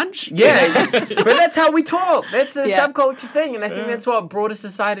 coming to brunch? Yeah, but that's how we talk. That's a Yeah. subculture thing, and I think that's what broader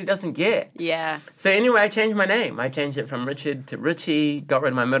society doesn't get. Yeah. So anyway, I changed my name. I changed it from Richard to Richie, got rid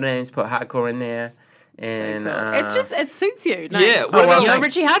of my middle names, put hardcore in there. And It's just, it suits you. Like, Yeah, what about- you're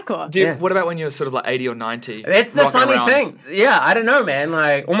thanks. Richie Hardcore. Do you, Yeah. What about when you're sort of like 80 or 90? that's the rocking funny around? thing. Yeah, I don't know, man.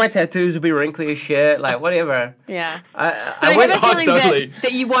 Like, all my tattoos will be wrinkly as shit, like, whatever. Yeah. I I went... have a feeling totally.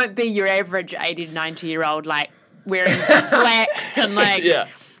 that you won't be your average 80 to 90-year-old, like, wearing slacks and, like, Yeah.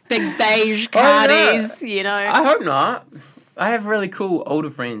 big beige Oh, no. cardies, you know? I hope not. I have really cool older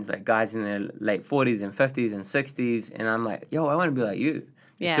friends, like guys in their late 40s and 50s and 60s, and I'm like, yo, I want to be like you.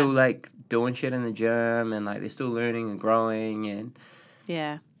 They're Yeah. still, like, doing shit in the gym, and, like, they're still learning and growing, and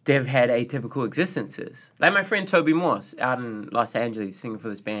Yeah. they've had atypical existences. Like my friend Toby Morse out in Los Angeles singing for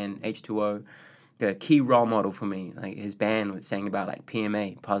this band, H2O, the key role model for me. Like his band was saying about like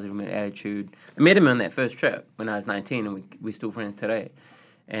PMA, positive mental attitude. I met him on that first trip when I was 19, and we're still friends today.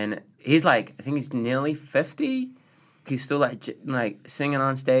 And he's like, I think he's nearly 50. He's still like singing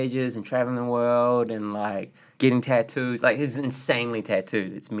on stages and traveling the world and like getting tattoos. Like he's insanely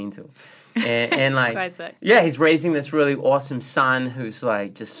tattooed. It's mental. And like, classic. yeah, he's raising this really awesome son who's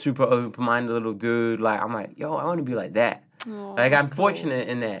like just super open-minded little dude. Like I'm like, yo, I want to be like that. Like I'm fortunate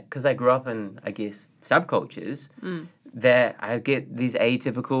in that because I grew up in, I guess, subcultures that I get these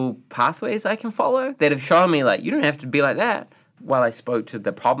atypical pathways I can follow that have shown me like you don't have to be like that. While I spoke to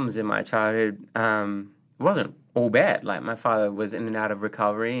the problems in my childhood, it wasn't all bad. Like my father was in and out of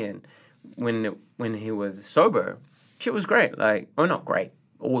recovery, and when he was sober, shit was great. Like, oh, not great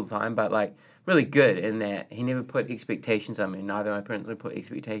all the time, but like really good in that he never put expectations on me. Neither of my parents would put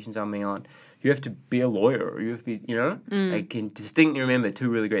expectations on me on you have to be a lawyer or you have to be, you know. I can distinctly remember two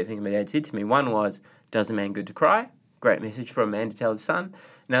really great things my dad said to me. One was, "Does a man good to cry?" Great message for a man to tell his son.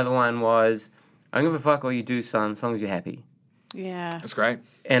 Another one was, "I don't give a fuck what you do, son, as long as you're happy." Yeah. That's great.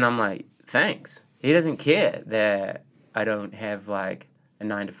 And I'm like, thanks. He doesn't care that I don't have like a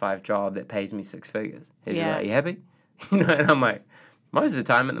 9-to-5 job that pays me 6 figures. He's Yeah. like, you happy? You know, and I'm like, most of the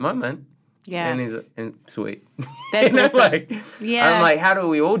time at the moment. Yeah. And he's and sweet. That's You know, awesome. like, Yeah. I'm like, how do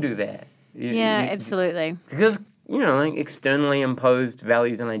we all do that? Yeah, absolutely. Because, you know, like externally imposed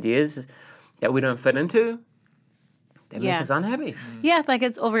values and ideas that we don't fit into, they make Yeah. us unhappy. Yeah, like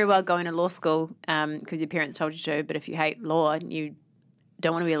it's all very well going to law school because your parents told you to, but if you hate law and you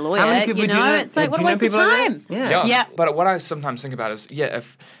don't want to be a lawyer, How many people you do know, that? it's like, Do what a you know waste of people like that? time. Yeah. Yeah. But what I sometimes think about is,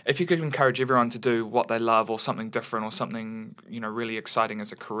 if you could encourage everyone to do what they love or something different or something, you know, really exciting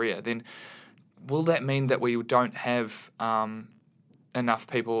as a career, then will that mean that we don't have enough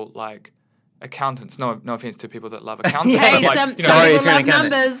people like accountants? No offense to people that love accountants. Hey, but like, some you know, Sorry people if you're an love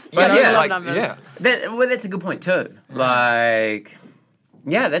accountant. numbers. But Some yeah, people love like, numbers. yeah. Well, that's a good point too. Like,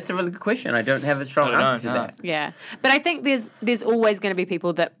 yeah, that's a really good question. I don't have a strong I don't answer know, to no. that. Yeah, but I think there's always going to be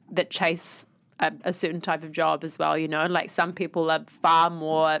people that chase a certain type of job as well, like some people are far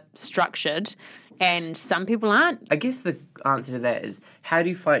more structured and some people aren't. I guess the answer to that is, how do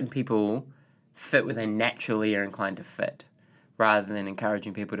you find people fit where they naturally are inclined to fit, rather than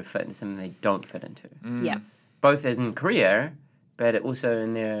encouraging people to fit into something they don't fit into? Yeah. Both as in career, but also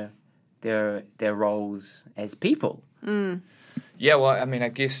in their roles as people. Yeah, well, I mean, I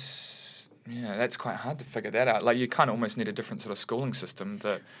guess, that's quite hard to figure that out. Like, you kind of almost need a different sort of schooling system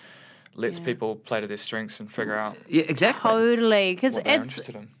that lets people play to their strengths and figure out Yeah, exactly. Totally. Because what they're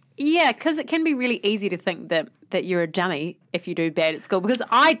interested in. Yeah, because it can be really easy to think that you're a dummy if you do bad at school. Because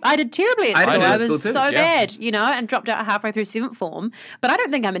I did terribly at school. I was so bad, and dropped out halfway through 7th form. But I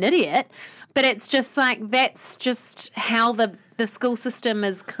don't think I'm an idiot. But it's just like, that's just how the school system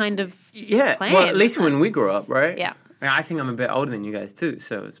is kind of planned, well, at least when we grew up, right? Yeah. I think I'm a bit older than you guys too,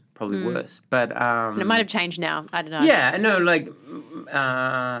 so it's probably worse. But And it might have changed now. I don't know. Yeah, no, like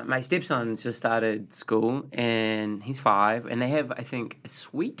my stepson just started school, and he's 5, and they have, I think, a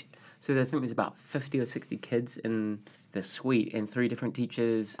suite. So I think there's about 50 or 60 kids in the suite, and 3 different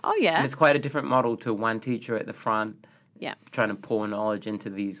teachers. Oh, yeah. And it's quite a different model to one teacher at the front. Yeah. Trying to pour knowledge into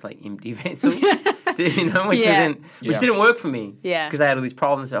these like empty vessels, which Yeah. didn't work for me. Yeah. Because I had all these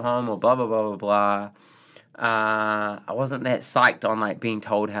problems at home, or blah blah blah blah blah. I wasn't that psyched on like being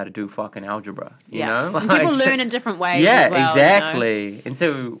told how to do fucking algebra. You know, And people learn in different ways. Yeah, as well, exactly. And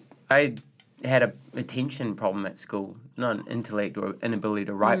so I had a attention problem at school, not an intellect or inability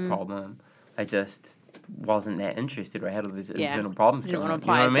to write problem. I just wasn't that interested, or I had all these internal problems. You didn't going want to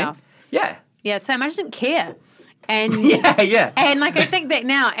on, apply you know yourself. what I mean? Yeah. Yeah, same. I just didn't care. And Yeah. And like I think that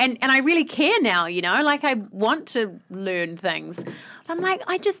now, and I really care now, like I want to learn things. But I'm like,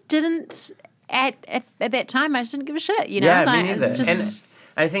 I just didn't at that time. I just didn't give a shit, Yeah, like, me neither. it's just, And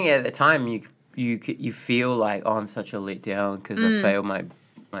I think at the time you feel like, oh, I'm such a letdown because I failed my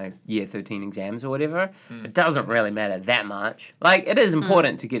year 13 exams or whatever. It doesn't really matter that much. Like, it is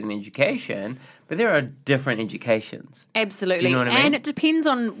important to get an education, but there are different educations. Absolutely. Do you know what I mean? And it depends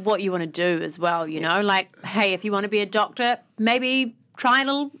on what you want to do as well, Like, hey, if you want to be a doctor, maybe try a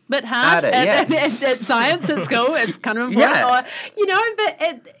little bit hard at science at school. It's kind of important. Yeah. Or,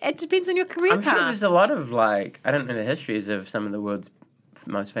 but it depends on your career I'm path. sure there's a lot of, like, I don't know the histories of some of the world's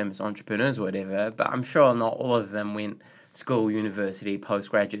most famous entrepreneurs or whatever, but I'm sure not all of them went school, university,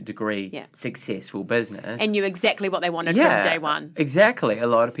 postgraduate degree, successful business. And knew exactly what they wanted from day one. Exactly. A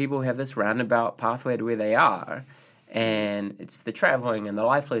lot of people have this roundabout pathway to where they are. And it's the traveling and the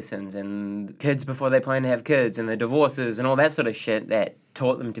life lessons and kids before they plan to have kids and the divorces and all that sort of shit that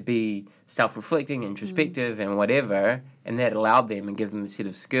taught them to be self-reflecting, introspective and whatever. And that allowed them and give them a set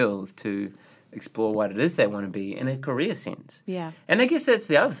of skills to explore what it is they want to be in a career sense. Yeah. And I guess that's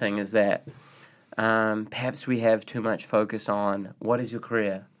the other thing, is that perhaps we have too much focus on what is your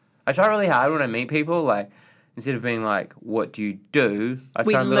career. I try really hard when I meet people, like, instead of being like, what do you do? I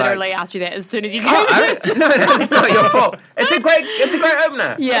We try and be literally like, asked you that as soon as you came. no, it's not your fault. It's a great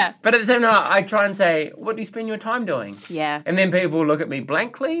opener. Yeah. But at the same time, I try and say, what do you spend your time doing? Yeah. And then people look at me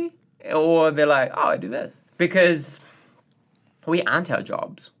blankly, or they're like, oh, I do this. Because we aren't our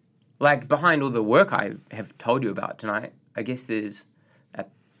jobs. Like, behind all the work I have told you about tonight, I guess there's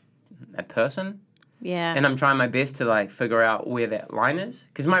a person. Yeah. And I'm trying my best to, like, figure out where that line is.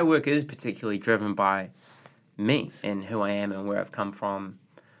 Because my work is particularly driven by me and who I am and where I've come from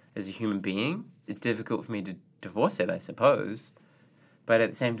as a human being. It's difficult for me to divorce it, I suppose. But at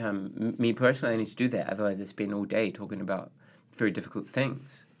the same time, me personally, I need to do that. Otherwise, I spend all day talking about very difficult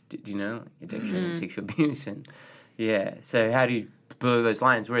things. Do you know? Like addiction and sexual abuse. And yeah. So how do you blur those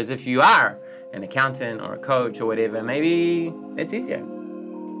lines? Whereas if you are an accountant or a coach or whatever, maybe it's easier.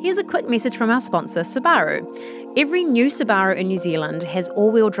 Here's a quick message from our sponsor, Subaru. Every new Subaru in New Zealand has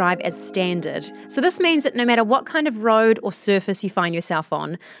all-wheel drive as standard. So this means that no matter what kind of road or surface you find yourself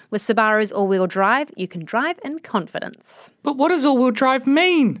on, with Subaru's all-wheel drive, you can drive in confidence. But what does all-wheel drive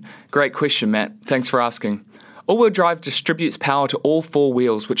mean? Great question, Matt. Thanks for asking. All-wheel drive distributes power to all 4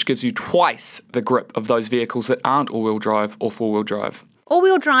 wheels, which gives you twice the grip of those vehicles that aren't all-wheel drive or 4-wheel drive.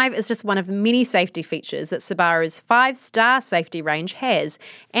 All-wheel drive is just one of many safety features that Subaru's 5-star safety range has,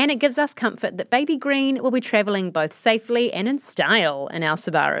 and it gives us comfort that Baby Green will be travelling both safely and in style in our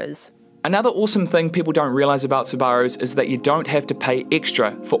Subarus. Another awesome thing people don't realise about Subarus is that you don't have to pay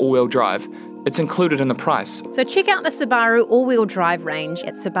extra for all-wheel drive. It's included in the price. So check out the Subaru all-wheel drive range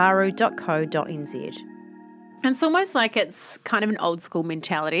at subaru.co.nz. And it's almost like it's kind of an old school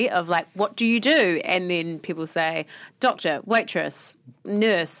mentality of like, what do you do? And then people say, doctor, waitress,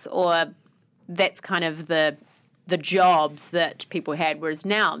 nurse, or that's kind of the jobs that people had. Whereas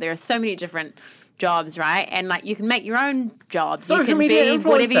now there are so many different jobs, right? And like you can make your own jobs. Social you can media be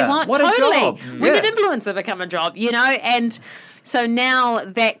whatever you influencer. want. What a totally. job. When Yeah. did influencer become a job? And so now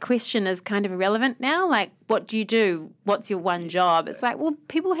that question is kind of irrelevant now. Like, what do you do? What's your one job? It's like, well,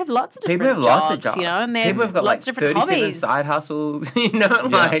 people have lots of different People have lots of jobs. and they People have got lots like of different 37 hobbies. side hustles,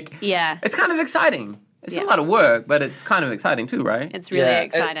 like Yeah. it's kind of exciting. It's Yeah. a lot of work, but it's kind of exciting too, right? It's really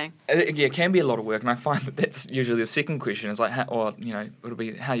exciting. It can be a lot of work, and I find that that's usually the second question is like, it'll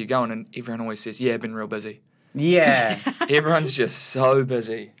be how you going, and everyone always says, yeah, been real busy. Yeah. Everyone's just so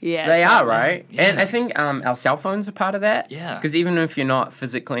busy. Yeah, They are, totally. right? And I think our cell phones are part of that. Yeah. Because even if you're not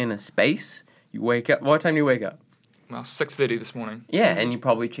physically in a space, you wake up. What time do you wake up? Well, 6:30 this morning. Yeah, and you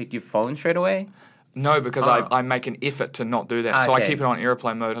probably check your phone straight away. No, because I make an effort to not do that. So I Okay. keep it on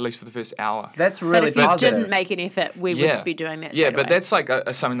airplane mode, at least for the first hour. That's But really if you positive. didn't make an effort, we would be doing that. Yeah, straight but away. that's like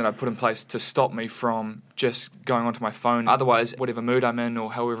something that I put in place to stop me from just going onto my phone. Otherwise, whatever mood I'm in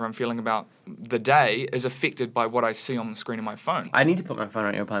or however I'm feeling about the day is affected by what I see on the screen of my phone. I need to put my phone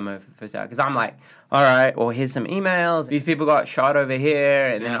on airplane mode for the first hour because I'm like, all right, well, here's some emails. These people got shot over here,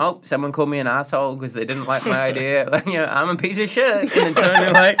 and then someone called me an asshole because they didn't like my idea. Like, I'm a piece of shit. And it's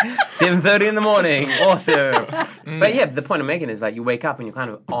only like 7:30 in the morning. Awesome. But yeah, the point I'm making is like you wake up and you're kind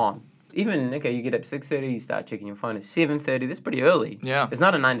of on. Even you get up 6:30, you start checking your phone at 7:30. That's pretty early. Yeah. It's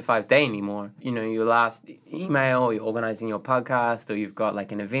not a 9 to 5 day anymore. Your last email, you're organizing your podcast, or you've got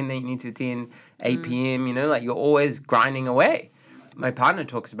like an event that you need to attend, 8 p.m. Like you're always grinding away. My partner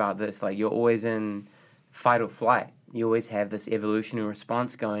talks about this. Like you're always in fight or flight. You always have this evolutionary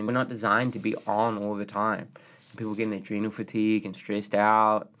response going. We're not designed to be on all the time. People getting adrenal fatigue and stressed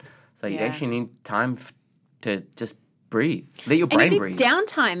out. So you actually need time to just breathe. Let your brain and you breathe. need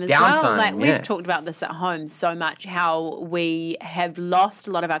downtime as well. Downtime, Like yeah. we've talked about this at home so much, how we have lost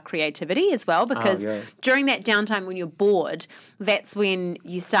a lot of our creativity as well, because yeah. during that downtime when you're bored, that's when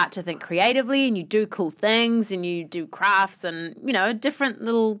you start to think creatively and you do cool things and you do crafts and, different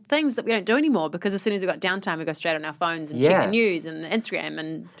little things that we don't do anymore, because as soon as we've got downtime, we go straight on our phones and check Yeah. the news and Instagram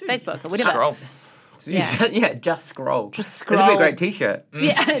and Facebook or whatever. Scroll. Yeah. Just scroll. Just That'd be scroll. a great t-shirt.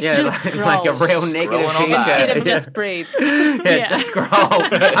 Yeah, Yeah, just like, scroll. like a real negative Scrolling on t-shirt. that. Instead of Yeah. just breathe. Yeah, just scroll.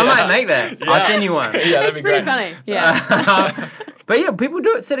 I might make that. I'll send you one. Yeah, that'd It's be pretty great. funny. Yeah. But yeah, people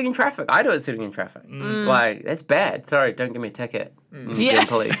do it sitting in traffic. I do it sitting in traffic. Like, that's bad. Sorry, don't give me a ticket. Yeah.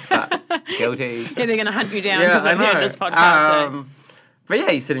 Police. But guilty. Yeah, they're going to hunt you down Yeah, because I I've heard know. this podcast. so. But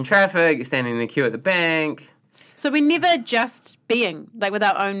yeah, you sit in traffic, you're standing in the queue at the bank. So we're never just being, like, with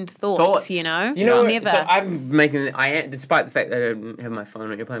our own thoughts, You know? know, Never. so I'm making. Despite the fact that I don't have my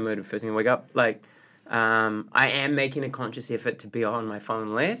phone on airplane mode first thing I wake up, like, I am making a conscious effort to be on my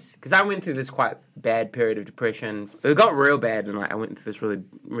phone less, because I went through this quite bad period of depression. It got real bad, and like I went through this really,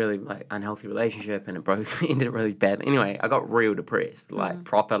 really like unhealthy relationship, and it ended really bad. Anyway, I got real depressed, like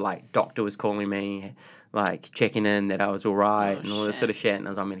proper, like doctor was calling me, like checking in that I was all right, and all this sort of shit, and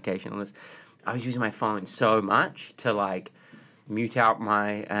I was on medication. All this, I was using my phone so much to like mute out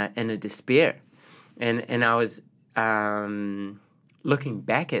my inner despair, and I was looking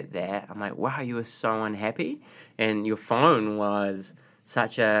back at that, I'm like, wow, you were so unhappy, and your phone was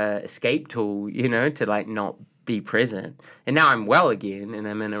such a escape tool, to like not be present. And now I'm well again, and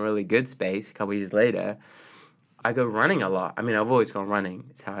I'm in a really good space. A couple of years later, I go running a lot. I mean, I've always gone running.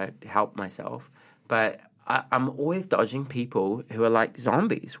 It's how I help myself, but I'm always dodging people who are like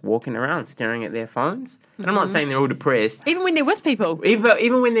zombies, walking around staring at their phones. And I'm not saying they're all depressed. Even when they're with people.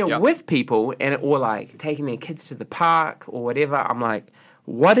 Even when they're Yep. with people or like taking their kids to the park or whatever, I'm like,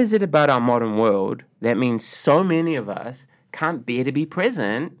 what is it about our modern world that means so many of us can't bear to be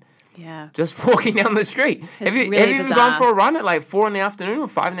present Yeah. just walking down the street? It's Have you really even bizarre. gone for a run at like 4 in the afternoon or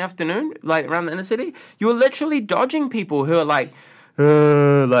 5 in the afternoon, like around the inner city? You're literally dodging people who are like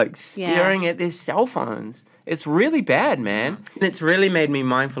staring at their cell phones. It's really bad, man. And it's really made me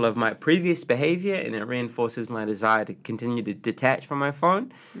mindful of my previous behavior, and it reinforces my desire to continue to detach from my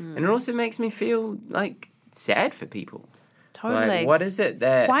phone. And it also makes me feel like sad for people. Totally. Like, what is it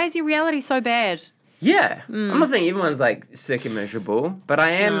that... Why is your reality so bad? Yeah. I'm not saying everyone's like sick and miserable, but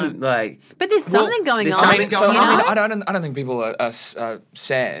I am like... But there's something going there's on. something going on. I don't think people are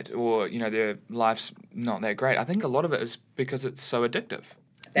sad or their life's not that great. I think a lot of it is because it's so addictive.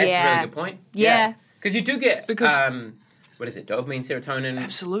 That's Yeah. a really good point. Yeah. Because you do get... Because- what is it? Dopamine, serotonin?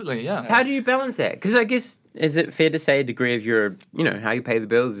 Absolutely, yeah. How do you balance that? Because I guess, is it fair to say a degree of your, how you pay the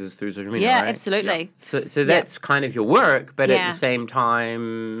bills is through social media, Yeah, right? absolutely. So that's kind of your work, but at Yeah. the same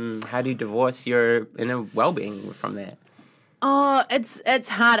time, how do you divorce your inner well-being from that? Oh, it's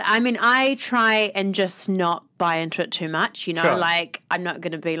hard. I mean, I try and just not buy into it too much, Sure. Like, I'm not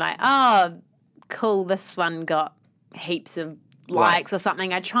going to be like, oh, cool, this one got heaps of likes or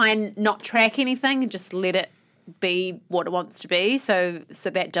something, I try and not track anything and just let it be what it wants to be, so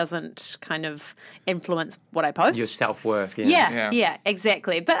that doesn't kind of influence what I post. Your self-worth. Yeah,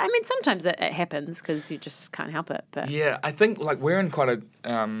 exactly. But I mean, sometimes it happens because you just can't help it. But Yeah, I think like we're in quite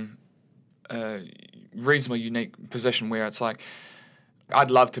a reasonably unique position where it's like I'd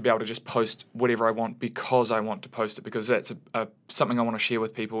love to be able to just post whatever I want because I want to post it, because that's something I want to share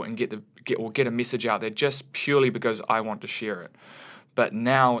with people and get a message out there just purely because I want to share it. But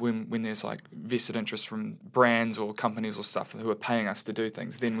now when there's like vested interest from brands or companies or stuff who are paying us to do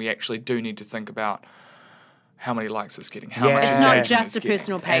things, then we actually do need to think about how many likes it's getting, how much it's not engagement just it's a getting.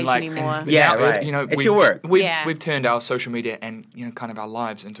 personal page And, like, anymore. and Yeah, now, right. You know, It's your work. We've turned our social media and kind of our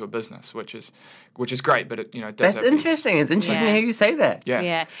lives into a business, which is great. But it does That's have these- interesting. It's interesting Yeah. how you say that.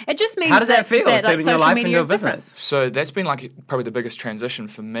 Yeah. It just means How does that feel, that like, turning your social life media into a is different. business? So that's been like probably the biggest transition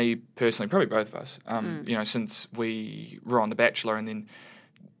for me personally, probably both of us. Since we were on The Bachelor, and then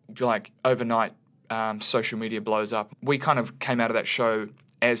like overnight, social media blows up. We kind of came out of that show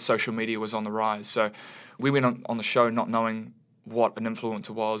as social media was on the rise. So we went on the show not knowing what an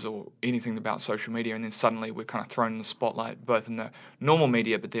influencer was or anything about social media, and then suddenly we're kind of thrown in the spotlight, both in the normal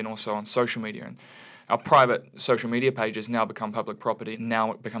media but then also on social media. And our private social media pages now become public property, and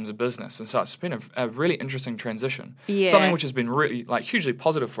now it becomes a business. And so it's been a really interesting transition. Yeah. Something which has been really like hugely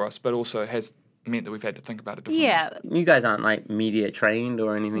positive for us, but also has meant that we've had to think about it differently. Yeah, You guys aren't like media trained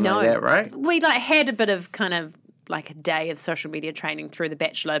or anything no, like that, right? We like had a bit of kind of like a day of social media training through The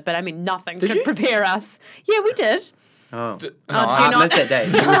Bachelor, but I mean nothing could you? prepare us. Yeah, we did. Oh. do you I not- missed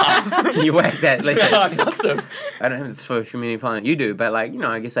that day. You whacked that. Listen, I must have. I don't have the social media following you do, but like,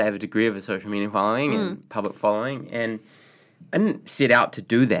 I guess I have a degree of a social media following and public following, and I didn't set out to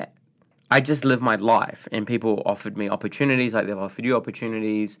do that. I just live my life, and people offered me opportunities, like they've offered you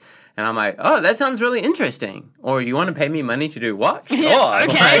opportunities, and I'm like, oh, that sounds really interesting. Or you want to pay me money to do what? Sure.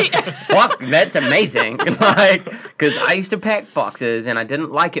 okay. Like, fuck, that's amazing. Like, because I used to pack boxes, and I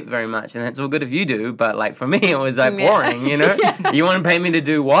didn't like it very much, and that's all good if you do, but like for me, it was like boring, You want to pay me to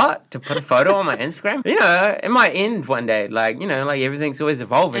do what? To put a photo on my Instagram? It might end one day, like everything's always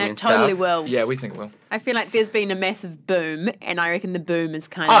evolving And and it totally stuff. will. Yeah, we think it will. I feel like there's been a massive boom, and I reckon the boom is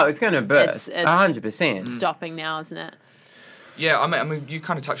kind Oh, of it's going to burst, It's 100%. stopping now, isn't it? Yeah, I mean, you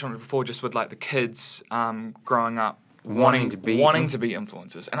kind of touched on it before, just with like the kids growing up Wanting to be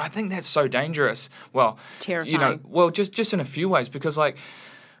influencers, and I think that's so dangerous. Well, It's terrifying. just in a few ways, because like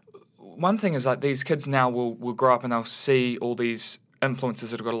one thing is like these kids now will grow up and they'll see all these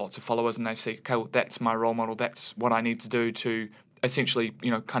influencers that have got lots of followers, and they see, okay, well, that's my role model. That's what I need to do to essentially,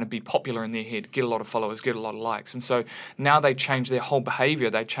 kind of be popular in their head, get a lot of followers, get a lot of likes. And so now they change their whole behavior.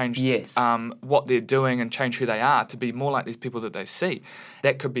 They change what they're doing and change who they are to be more like these people that they see.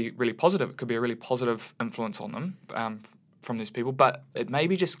 That could be really positive. It could be a really positive influence on them from these people, but it may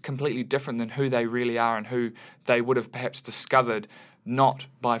be just completely different than who they really are and who they would have perhaps discovered not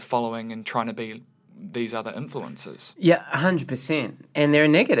by following and trying to be these other influencers. Yeah, 100%. And there are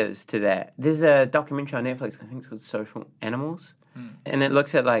negatives to that. There's a documentary on Netflix, I think it's called Social Animals. And it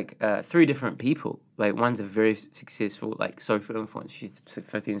looks at like 3 different people. Like one's a very successful like social influence. She's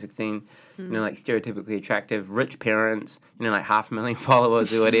 15, 16, like stereotypically attractive, rich parents, like 500,000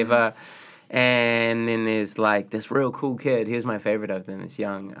 followers or whatever. And then there's like this real cool kid. Here's my favorite of them. This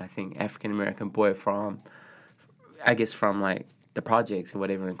young, I think, African-American boy from like the projects or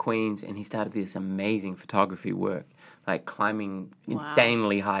whatever in Queens, and he started this amazing photography work, like climbing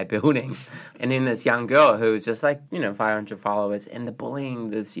insanely high buildings. And then this young girl who was just like, 500 followers, and the bullying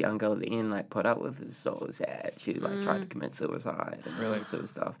this young girl at the end like put up with is so sad. She like tried to commit suicide and all that sort of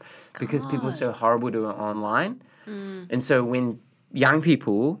stuff because people are so horrible to it online. And so when young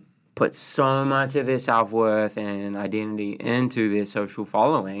people put so much of their self-worth and identity into their social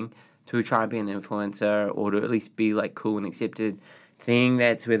following to try and be an influencer or to at least be like cool and accepted,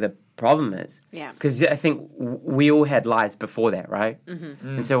 that's where the problem is. Yeah. Because I think we all had lives before that, right? Mm-hmm.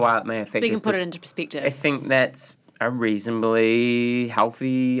 And so while it may affect So we can us, put it into perspective. I think that's a reasonably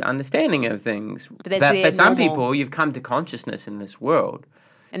healthy understanding of things. But that's that their for some normal. people, you've come to consciousness in this world.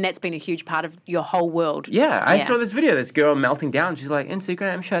 And that's been a huge part of your whole world. Yeah, I saw this video, this girl melting down. She's like,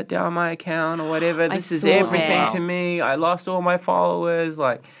 Instagram shut down my account or whatever. This is saw everything that. to me. I lost all my followers.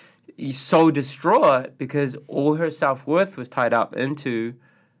 Like, you're so distraught because all her self-worth was tied up into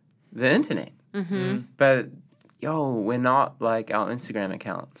the internet. Mm-hmm. But, we're not like our Instagram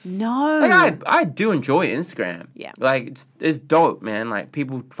accounts. No. Like, I do enjoy Instagram. Yeah. Like, it's dope, man. Like,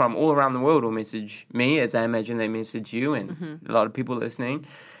 people from all around the world will message me, as I imagine they message you and a lot of people listening,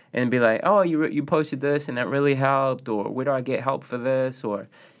 and be like, oh, you posted this and that really helped, or where do I get help for this? Or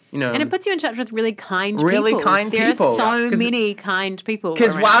you know. And it puts you in touch with really kind Really people. kind there people. There are so 'Cause- many kind people.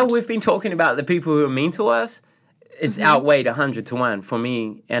 Because around. while we've been talking about the people who are mean to us, it's outweighed 100 to 1 for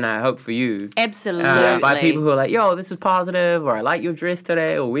me, and I hope for you. Absolutely. By people who are like, yo, this is positive, or I like your dress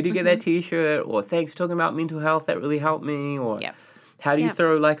today, or where did you get that t-shirt, or thanks for talking about mental health, that really helped me, or Yep. how do you Yep.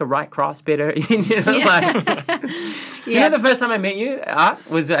 throw like a right cross better? You know, like, you know, the first time I met you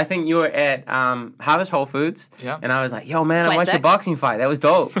was, I think you were at Harvest Whole Foods, Yeah. and I was like, yo, man, I watched Classic. your boxing fight. That was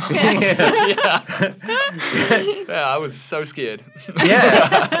dope. Yeah, I was so scared.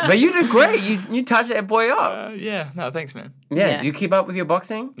 Yeah, but you did great. You touched that boy up. Yeah, no, thanks, man. Yeah. Yeah. Do you keep up with your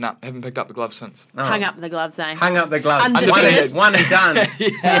boxing? No, haven't picked up the gloves since. Hung up the gloves, eh? Hung up the gloves. Undefeated. One and done.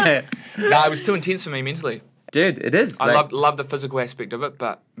 Yeah. No, it was too intense for me mentally. Dude, it is. I like- loved the physical aspect of it,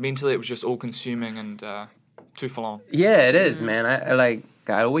 but mentally it was just all consuming and too full on. Yeah, it is, man.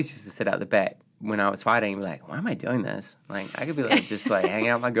 I always used to sit out the back when I was fighting and be like, why am I doing this? Like, I could be like, just like hanging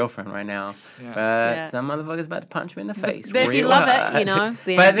out with my girlfriend right now. Yeah. But Yeah. some motherfucker's about to punch me in the face. but if you real love it, hard. you know,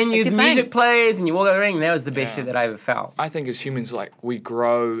 then but then it's the your music thing. plays and you walk out of the ring. That was the best Yeah. shit that I ever felt. I think as humans, like, we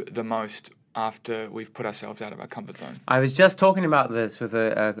grow the most after we've put ourselves out of our comfort zone. I was just talking about this with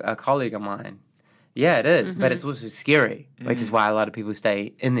a colleague of mine. Yeah, it is, but it's also scary, which is why a lot of people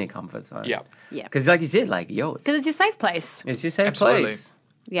stay in their comfort zone. Yeah. Yeah. Because like you said, like, yo, Because it's your safe place. it's your safe Absolutely. place.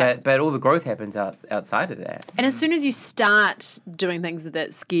 Yeah. But all the growth happens outside of that. And as soon as you start doing things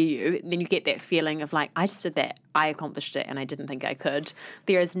that scare you, then you get that feeling of like, I just did that, I accomplished it, and I didn't think I could.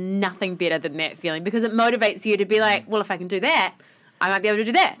 There is nothing better than that feeling because it motivates you to be like, well, if I can do that, I might be able to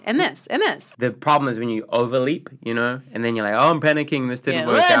do that, and this, and this. The problem is when you overleap, you know, and then you're like, oh, I'm panicking, this didn't Yeah,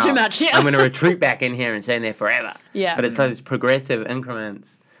 work well, out. too much, yeah. I'm going to retreat back in here and stay in there forever. Yeah. But it's those progressive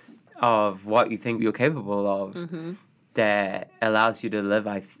increments of what you think you're capable of that allows you to live,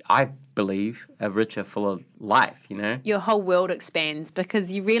 I believe, a richer, fuller life, you know? Your whole world expands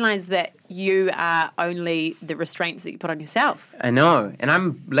because you realize that you are only the restraints that you put on yourself. I know. And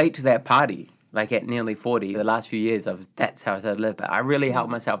I'm late to that party. Like at nearly 40, the last few years, that's how I started to live. But I really held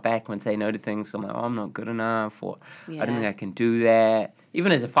myself back when say no to things. I'm like, oh, I'm not good enough, or I don't think I can do that.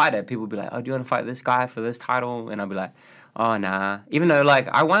 Even as a fighter, people would be like, oh, do you want to fight this guy for this title? And I'd be like, oh, nah. Even though, like,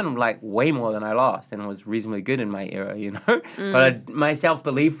 I won, like, way more than I lost and was reasonably good in my era, you know? But my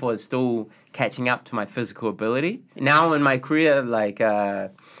self-belief was still catching up to my physical ability. Now in my career, like,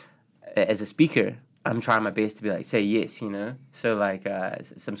 as a speaker, I'm trying my best to be like, say yes, you know? So, like,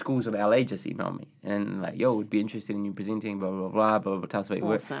 some schools of LA just emailed me and, like, yo, would be interested in you presenting, blah, blah, blah, blah, blah, tell us about your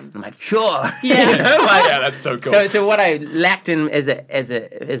work. Awesome. I'm like, sure. Yeah. You know, like, Yeah, that's so cool. so what I lacked in as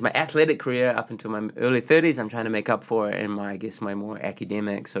my athletic career up until my early 30s, I'm trying to make up for it in my more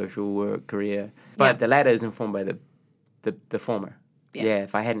academic, social work career. But Yeah. the latter is informed by the former. Yeah. Yeah,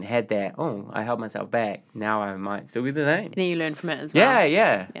 if I hadn't had that, I held myself back. Now I might still be the same. And then you learn from it as well.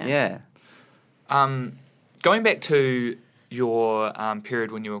 Yeah. Going back to your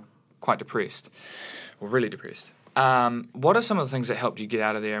period when you were quite depressed, or really depressed, what are some of the things that helped you get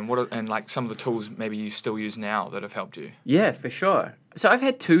out of there, and like some of the tools maybe you still use now that have helped you? Yeah, for sure. So I've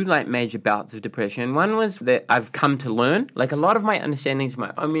had two like major bouts of depression. One was that I've come to learn, like a lot of my understandings of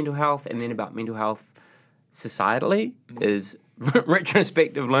my own mental health and then about mental health societally is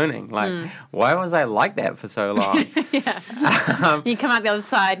retrospective learning. Like, why was I like that for so long? You come out the other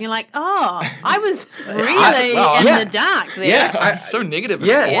side and you're like, oh, I was really yeah. in the dark there. Yeah. It's so negative.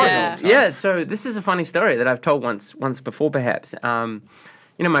 Yeah, and Yeah. all the time. So this is a funny story that I've told once before, perhaps.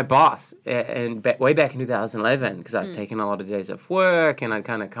 You know, my boss, way back in 2011, because I was taking a lot of days off work, and I'd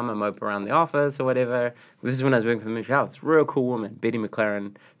kind of come and mope around the office or whatever. This is when I was working for the Mental Health. It's a real cool woman, Betty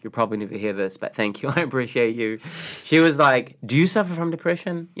McLaren. You'll probably never hear this, but thank you. I appreciate you. She was like, do you suffer from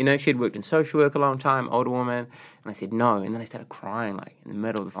depression? You know, she'd worked in social work a long time, older woman. And I said, no. And then I started crying, like, in the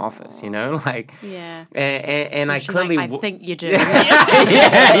middle of the office, you know? Like, Yeah. and I She's clearly... like, I think you do.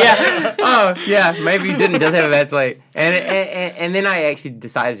 yeah. Oh, yeah. Maybe you didn't just have a bad sleep. And then I actually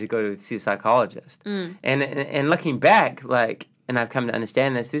decided to go to see a psychologist. And looking back, like, and I've come to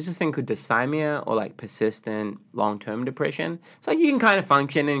understand this, there's this thing called dysthymia or like persistent long-term depression. It's like you can kind of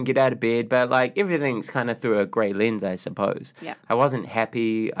function and get out of bed, but like everything's kind of through a grey lens, I suppose. Yeah. I wasn't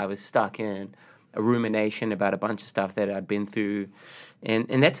happy. I was stuck in a rumination about a bunch of stuff that I'd been through.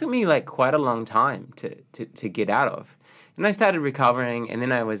 And that took me like quite a long time to get out of. And I started recovering, and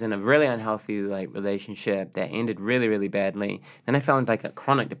then I was in a really unhealthy like relationship that ended really, really badly. Then I fell into like a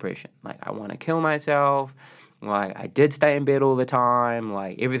chronic depression. Like I want to kill myself. Like I did stay in bed all the time.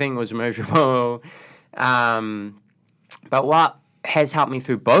 Like everything was miserable. But what has helped me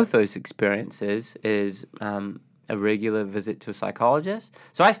through both those experiences is a a regular visit to a psychologist.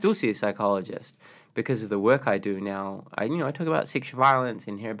 So I still see a psychologist because of the work I do now. I talk about sexual violence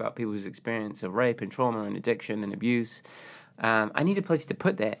and hear about people's experience of rape and trauma and addiction and abuse. I need a place to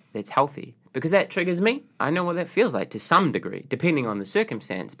put that that's healthy because that triggers me. I know what that feels like to some degree, depending on the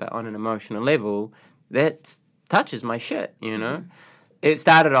circumstance, but on an emotional level, that touches my shit, It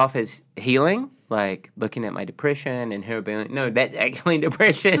started off as healing, like looking at my depression and her being like, no, that's actually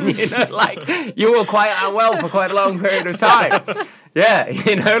depression, like you were quite unwell for quite a long period of time. Yeah,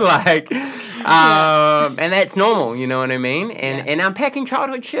 and that's normal, you know what I mean? And unpacking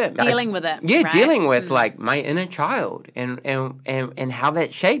childhood shit. Dealing with it. Yeah, right? dealing with like my inner child and how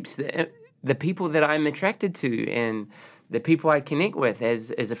that shapes the people that I'm attracted to and the people I connect with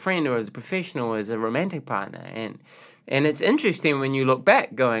as a friend or as a professional or as a romantic partner. And it's interesting when you look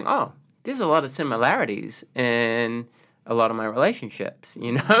back going, oh, there's a lot of similarities in a lot of my relationships,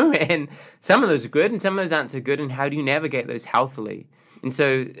 and some of those are good and some of those aren't so good, and how do you navigate those healthily? And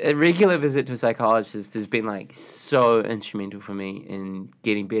so a regular visit to a psychologist has been like so instrumental for me in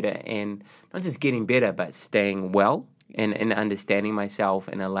getting better, and not just getting better, but staying well and understanding myself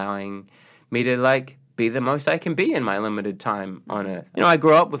and allowing me to like be the most I can be in my limited time on earth. I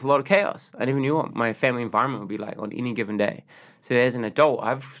grew up with a lot of chaos. I never knew what my family environment would be like on any given day. So as an adult,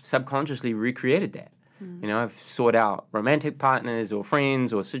 I've subconsciously recreated that. I've sought out romantic partners or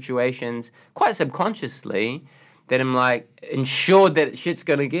friends or situations quite subconsciously that I'm like ensured that shit's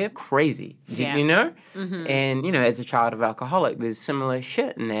gonna get crazy. Mm-hmm. And as a child of alcoholic, there's similar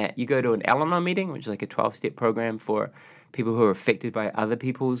shit in that you go to an Al-Anon meeting, which is like a 12-step program for people who are affected by other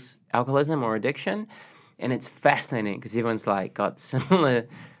people's alcoholism or addiction, and it's fascinating because everyone's like got similar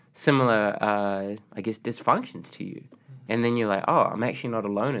I guess dysfunctions to you, and then you're like, oh, I'm actually not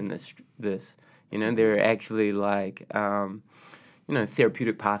alone in this. There are actually like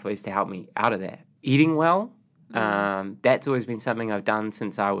therapeutic pathways to help me out of that. Eating well, that's always been something I've done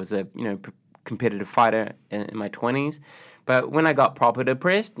since I was a competitive fighter in my 20s. But when I got proper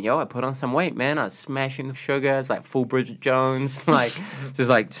depressed, I put on some weight, man. I was smashing the sugar. I was like full Bridget Jones, like just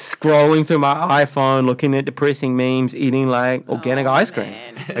like scrolling through my iPhone, looking at depressing memes, eating like organic ice cream.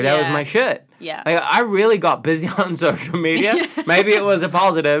 Like, that was my shit. Yeah. Like, I really got busy on social media. Maybe it was a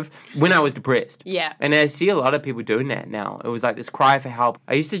positive when I was depressed. Yeah. And I see a lot of people doing that now. It was like this cry for help.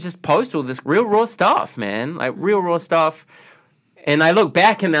 I used to just post all this real raw stuff, man. Like real raw stuff. And I look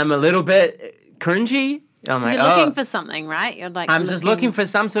back and I'm a little bit cringy. I'm like, you're looking for something, right? You're like, I'm just looking for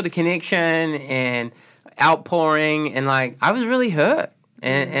some sort of connection and outpouring, and like I was really hurt,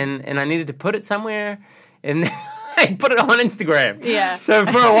 and I needed to put it somewhere, and I put it on Instagram. Yeah. So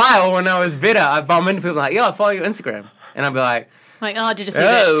for a while, when I was bitter, I'd bump into people like, I follow your Instagram, and I'd be like, oh, did you see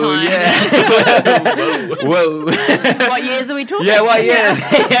that time? Yeah. Whoa. What years are we talking? Yeah, what years?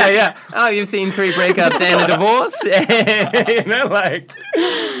 Yeah. Oh, you've seen 3 breakups and a divorce.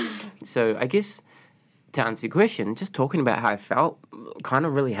 So I guess, to answer your question, just talking about how I felt kind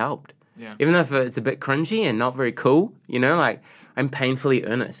of really helped. Yeah. Even though it's a bit cringy and not very cool, like I'm painfully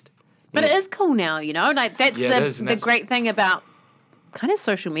earnest. But it is cool now, like that's the that's great thing about kind of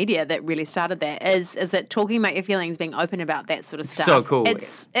social media that really started that is that talking about your feelings, being open about that sort of stuff. So cool.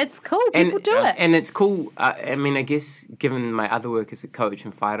 It's cool. People do it. And it's cool. I guess given my other work as a coach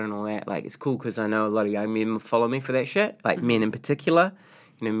and fighter and all that, like it's cool because I know a lot of young men follow me for that shit, like men in particular.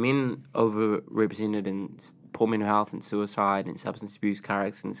 Men overrepresented in poor mental health and suicide and substance abuse, car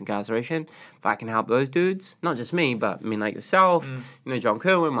accidents, incarceration. If I can help those dudes, not just me, but men like yourself, John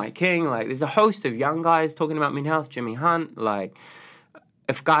Kerwin, Mike King, like there's a host of young guys talking about mental health, Jimmy Hunt, like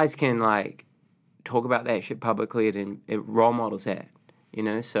if guys can like talk about that shit publicly, then it role models that,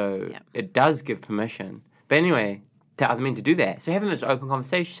 so it does give permission. But anyway, to other men to do that. So having those open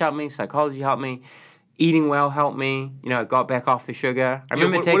conversations helped me, psychology helped me. Eating well helped me. I got back off the sugar. I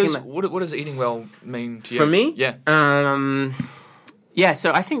remember what does eating well mean to you? For me? Yeah.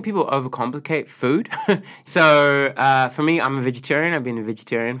 So I think people overcomplicate food. So for me, I'm a vegetarian. I've been a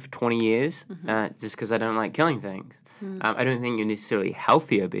vegetarian for 20 years just because I don't like killing things. I don't think you're necessarily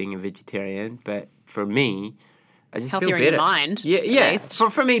healthier being a vegetarian, but for me, I just healthier feel better. in your mind. Yeah.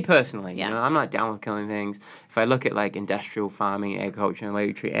 For me personally, I'm not down with killing things. If I look at like industrial farming, agriculture, and the way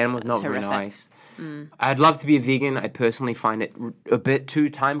we treat animals, not horrific. very nice. I'd love to be a vegan. I personally find it a bit too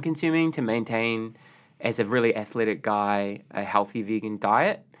time consuming to maintain, as a really athletic guy, a healthy vegan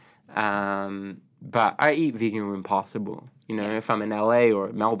diet. But I eat vegan when possible. If I'm in LA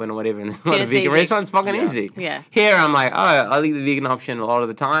or Melbourne or whatever, and there's not a vegan restaurant, it's fucking easy. Yeah. Here, I'm like, I'll eat the vegan option a lot of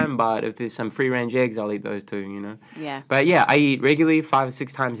the time, but if there's some free-range eggs, I'll eat those too, Yeah. But yeah, I eat regularly 5 or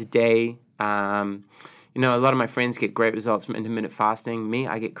 6 times a day. You know, a lot of my friends get great results from intermittent fasting. Me,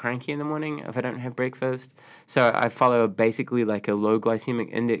 I get cranky in the morning if I don't have breakfast. So I follow basically like a low glycemic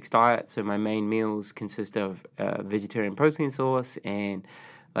index diet. So my main meals consist of vegetarian protein source and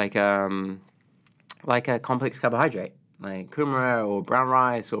like a complex carbohydrate, like kumara or brown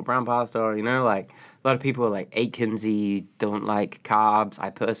rice or brown pasta, or, you know, like a lot of people are like Atkinsy, don't like carbs.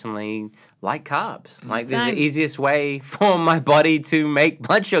 I personally like carbs. Like they're Same. the easiest way for my body to make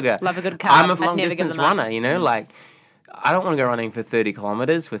blood sugar. Love a good carb. I'm a I'd long never give distance them up. runner, you know, like I don't want to go running for 30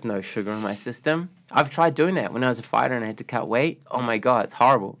 kilometers with no sugar in my system. I've tried doing that when I was a fighter and I had to cut weight. Oh my God, it's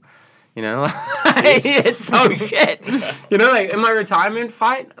horrible. You know, it's so shit. You know, like in my retirement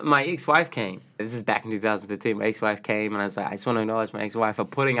fight, my ex-wife came. This is back in 2015. My ex-wife came, and I was like, I just want to acknowledge my ex-wife for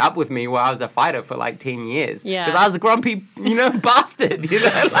putting up with me while I was a fighter for like 10 years. Yeah. Because I was a grumpy, you know, bastard, you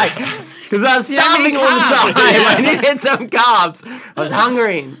know, like, because I was You don't starving need all the carbs. time. I needed some carbs. I was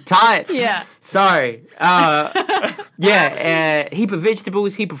hungry and tired. Yeah. Sorry. Heap of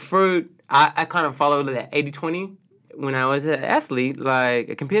vegetables, heap of fruit. I kind of followed that 80-20 when I was an athlete, like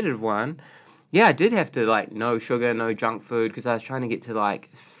a competitive one. Yeah, I did have to like no sugar, no junk food because I was trying to get to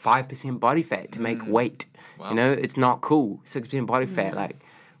like 5% body fat to make weight. Wow. You know, it's not cool. 6% body fat. Like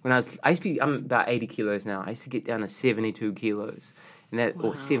when I'm about 80 kilos now. I used to get down to 72 kilos. And that,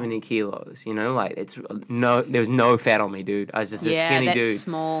 or 70 kilos, you know, like there was no fat on me, dude. I was just a skinny that's dude.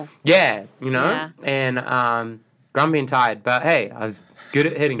 small. Yeah, you know, Yeah. and grumpy and tired, but hey, I was good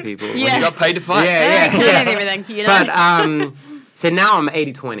at hitting people. Yeah. You got paid to fight. Yeah, Good yeah. at everything, you know. But so now I'm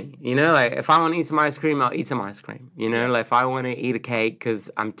 80-20, you know, like if I want to eat some ice cream, I'll eat some ice cream, you know, like if I want to eat a cake because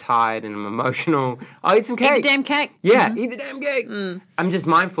I'm tired and I'm emotional, I'll eat some cake. Eat the damn cake. Yeah, eat the damn cake. I'm just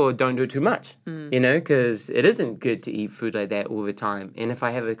mindful, don't do it too much, you know, because it isn't good to eat food like that all the time. And if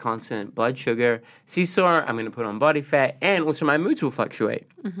I have a constant blood sugar seesaw, I'm going to put on body fat, and also my moods will fluctuate.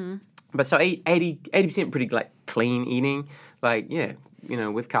 But so 80% pretty like clean eating, like, yeah, you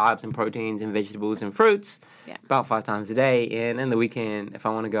know, with carbs and proteins and vegetables and fruits, about 5 times a day. And in the weekend, if I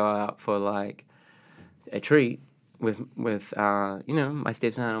want to go out for like a treat with you know, my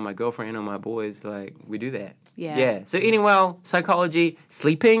stepson or my girlfriend or my boys, like we do that. Yeah. So eating well, psychology,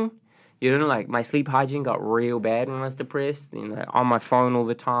 sleeping. You know, like my sleep hygiene got real bad when I was depressed. You know, like, on my phone all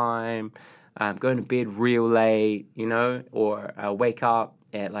the time, going to bed real late. You know, or wake up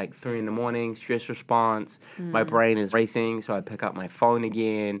at like 3 a.m, stress response. My brain is racing, so I pick up my phone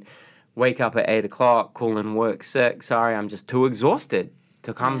again. Wake up at 8 o'clock, call in work sick. Sorry, I'm just too exhausted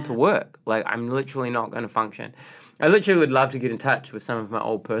to come to work. Like, I'm literally not going to function. I literally would love to get in touch with some of my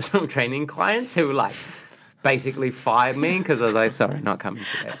old personal training clients who like basically fired me because I was like, sorry, not coming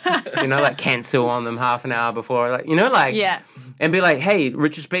today. You know, like cancel on them half an hour before, like, you know, like, and be like, hey,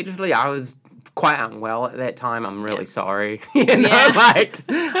 retrospectively, I was quite unwell at that time. I'm really sorry. You know, like,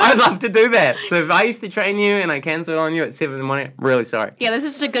 I'd love to do that. So if I used to train you and I cancelled on you at 7 a.m, really sorry. Yeah, this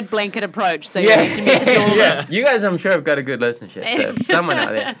is just a good blanket approach. So you need to message all of them. You guys, I'm sure, have got a good listenership. So someone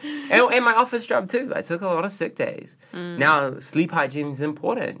out there. And my office job, too. I took a lot of sick days. Now, sleep hygiene is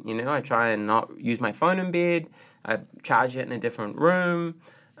important. You know, I try and not use my phone in bed. I charge it in a different room.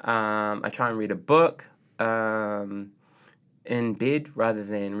 I try and read a book in bed rather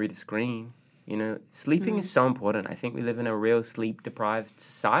than read a screen. You know, sleeping is so important. I think we live in a real sleep-deprived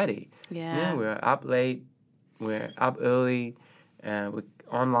society. Yeah. You know, we're up late, we're up early, we're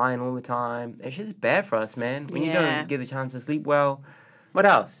online all the time. It's just bad for us, man, when you don't get the chance to sleep well. What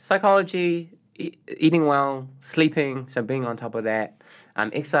else? Psychology, eating well, sleeping, so being on top of that.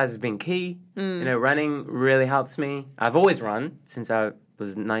 Exercise has been key. You know, running really helps me. I've always run since I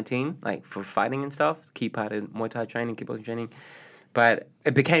was 19, like for fighting and stuff. Key part of Muay Thai training, kickboxing training. But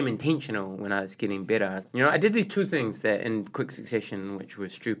it became intentional when I was getting better. You know, I did these 2 things that in quick succession, which were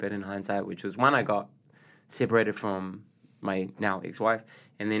stupid in hindsight, which was one, I got separated from my now ex-wife,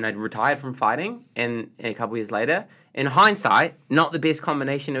 and then I'd retired from fighting, and a couple years later, in hindsight, not the best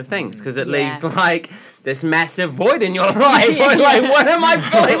combination of things, because it leaves like this massive void in your life. Like, what am I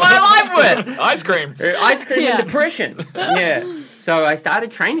filling my life with? Ice cream. Ice cream and depression. So I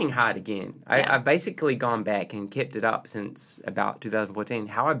started training hard again. I've basically gone back and kept it up since about 2014.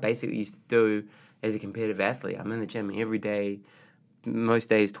 How I basically used to do as a competitive athlete. I'm in the gym every day, most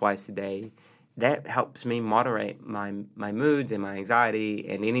days twice a day. That helps me moderate my moods and my anxiety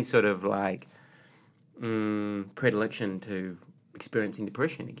and any sort of like predilection to experiencing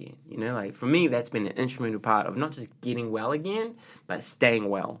depression again. You know, like for me, that's been an instrumental part of not just getting well again, but staying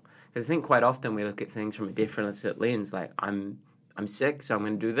well. Because I think quite often we look at things from a deficit lens, like I'm sick, so I'm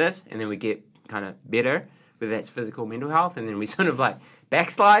going to do this, and then we get kind of better, whether that's physical or mental health, and then we sort of like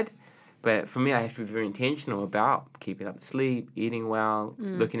backslide. But for me, I have to be very intentional about keeping up sleep, eating well,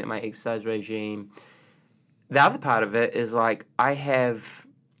 looking at my exercise regime, the other part of it is like I have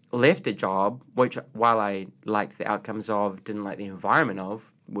left a job, which while I liked the outcomes of, didn't like the environment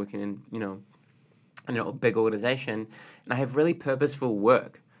of working in, a big organization, and I have really purposeful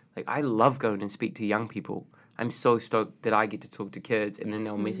work. Like I love going and speak to young people. I'm so stoked that I get to talk to kids, and then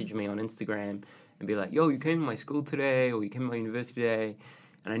they'll message me on Instagram and be like, yo, you came to my school today, or you came to my university today,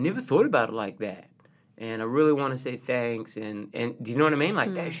 and I never thought about it like that. And I really want to say thanks, and do you know what I mean?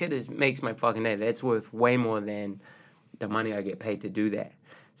 Like that shit makes my fucking day. That's worth way more than the money I get paid to do that.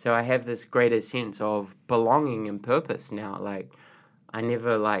 So I have this greater sense of belonging and purpose now. Like I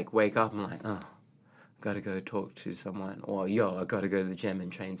never like wake up and like, oh, got to go talk to someone, or yo, I got to go to the gym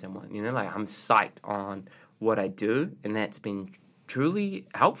and train someone. Like I'm psyched on what I do, and that's been truly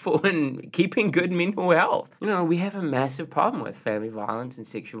helpful in keeping good mental health. We have a massive problem with family violence and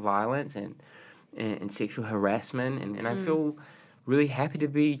sexual violence and sexual harassment, and I feel really happy to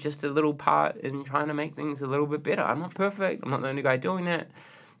be just a little part in trying to make things a little bit better. I'm not perfect. I'm not the only guy doing it,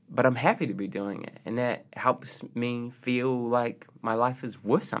 but I'm happy to be doing it, and that helps me feel like my life is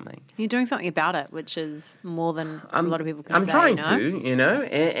worth something. You're doing something about it, which is more than a lot of people can I'm say. trying to,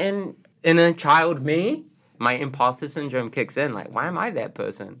 and in a child me, my imposter syndrome kicks in. Like, why am I that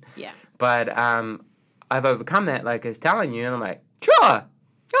person? Yeah. But I've overcome that, like I was telling you, and I'm like, sure,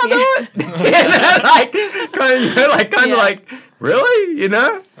 I'll do it. Like, really?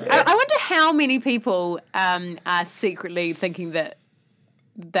 I wonder how many people are secretly thinking that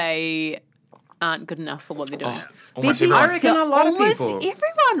they aren't good enough for what they're doing. Almost everyone. I reckon a lot of almost people.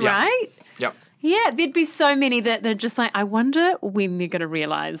 Everyone, right? Yep. Yeah, there'd be so many that they're just like, I wonder when they're going to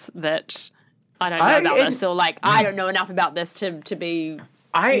realise that I don't know about this, or like, I don't know enough about this to be,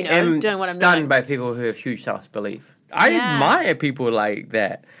 I am doing what I'm stunned doing. by people who have huge self-belief. I admire people like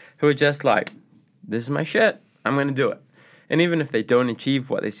that, who are just like, this is my shit, I'm going to do it. And even if they don't achieve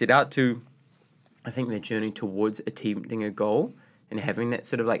what they set out to, I think their journey towards attempting a goal and having that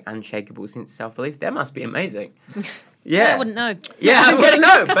sort of like unshakable sense of self-belief, that must be amazing. Yeah. I wouldn't know. Yeah, I wouldn't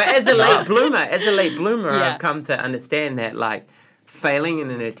know. But as a late bloomer, Yeah. I've come to understand that like failing in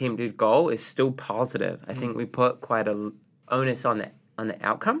an attempted goal is still positive. I think we put quite a onus on the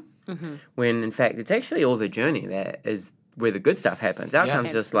outcome, when in fact it's actually all the journey that is where the good stuff happens.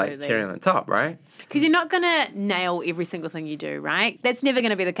 Outcome's just like absolutely. cherry on the top, right? Because you're not going to nail every single thing you do, right? That's never going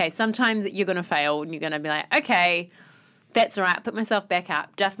to be the case. Sometimes you're going to fail and you're going to be like, okay, that's all right, put myself back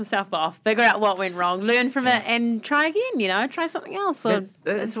up, dust myself off, figure out what went wrong, learn from it, and try again, try something else. So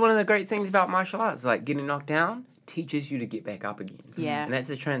That's one of the great things about martial arts. Like, getting knocked down teaches you to get back up again. Yeah. And that's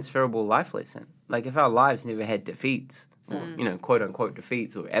a transferable life lesson. Like, if our lives never had defeats, or, quote-unquote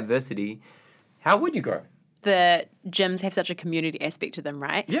defeats or adversity, how would you grow? the gyms have such a community aspect to them,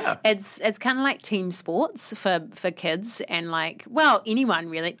 right? Yeah. It's kind of like team sports for kids and like, well, anyone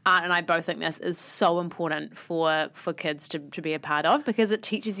really. Art and I both think this is so important for kids to be a part of because it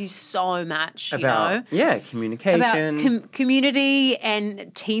teaches you so much, About communication. About community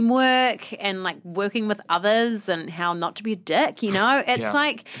and teamwork and like working with others and how not to be a dick, It's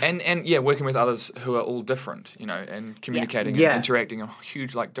like... And working with others who are all different, and communicating and interacting on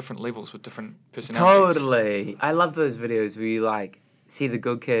huge, different levels with different personalities. Totally. I love those videos where you, see the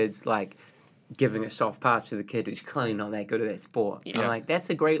good kids, giving a soft pass to the kid who's clearly not that good at that sport. Yeah. I'm like, that's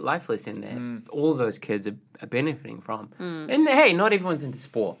a great life lesson that all those kids are benefiting from. And, hey, not everyone's into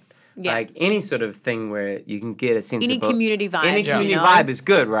sport. Yeah. Any sort of thing where you can get a sense Any of... community vibe. Any community vibe is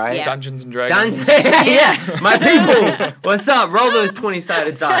good, right? Yeah. Dungeons and Dragons. Yeah, my people. What's up? Roll those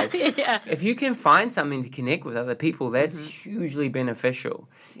 20-sided dice. Yeah. If you can find something to connect with other people, that's hugely beneficial.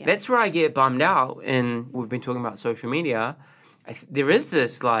 Yeah. That's where I get bummed out. And we've been talking about social media. There is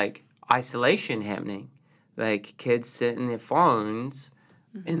this isolation happening. Kids sit in their phones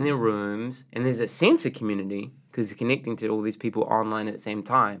in their rooms, and there's a sense of community because they're connecting to all these people online at the same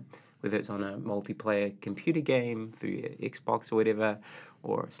time, whether it's on a multiplayer computer game through your Xbox or whatever,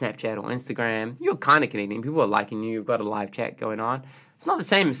 or Snapchat or Instagram. You're kind of connecting. People are liking you. You've got a live chat going on. It's not the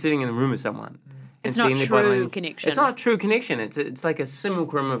same as sitting in a room with someone. It's and not seeing their true connection. It's not true connection. It's like a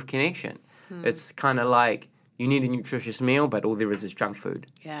simulacrum of connection. It's kind of like you need a nutritious meal, but all there is junk food.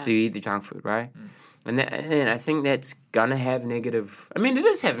 Yeah. So you eat the junk food, right? And I think that's gonna have negative. I mean, it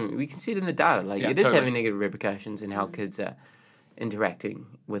is having. We can see it in the data. It is having negative repercussions in how kids are interacting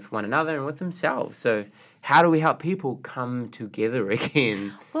with one another and with themselves. So how do we help people come together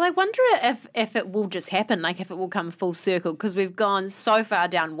again? Well, I wonder if it will just happen, if it will come full circle, because we've gone so far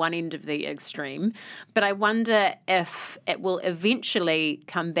down one end of the extreme. But I wonder if it will eventually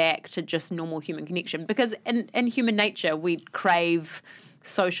come back to just normal human connection, because in human nature, we crave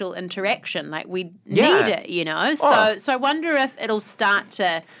social interaction. We need it, So I wonder if it'll start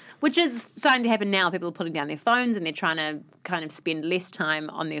to which is starting to happen now. People are putting down their phones and they're trying to kind of spend less time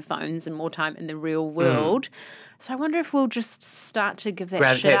on their phones and more time in the real world. So I wonder if we'll just start to give that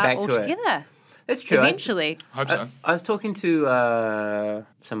Gravitate shit up back to it. altogether. That's true. Eventually. Hope so. I was talking to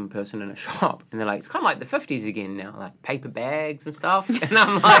some person in a shop, and they're like, "It's kind of like the 50s again now, like paper bags and stuff." And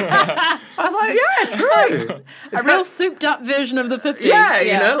I'm like, I was like, "Yeah, true." A real souped up version of the 50s. Yeah,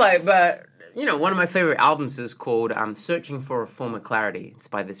 you know, like, but you know, one of my favorite albums is called "Searching for a Form of Clarity." It's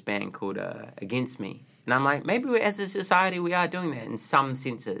by this band called Against Me, and I'm like, maybe as a society we are doing that in some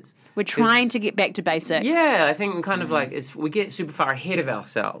senses. We're trying to get back to basics. Yeah, I think kind of like we get super far ahead of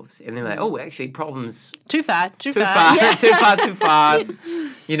ourselves, and then like, oh, actually, problems Too far. too Yeah. far, too fast.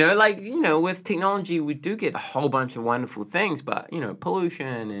 You know, like, you know, with technology, we do get a whole bunch of wonderful things, but, you know, pollution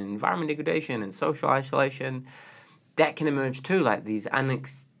and environment degradation and social isolation, that can emerge too, like these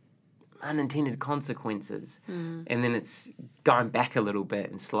unintended consequences. And then it's going back a little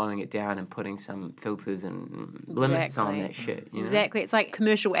bit and slowing it down and putting some filters and limits on that shit. You know? Exactly. It's like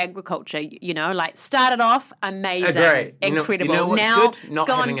commercial agriculture, you know, like started off amazing, Agree. incredible. You know what's now good? Not it's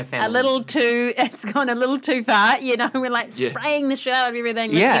gone having a family. It's gone a little too far, you know, we're like spraying the shit out of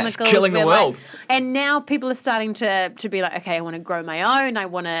everything with Yeah, it's chemicals. killing the We're like- world. and now people are starting to be like, okay, I want to grow my own, I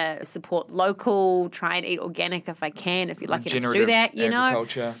want to support local, try and eat organic if I can, if you're lucky enough to do that, you know.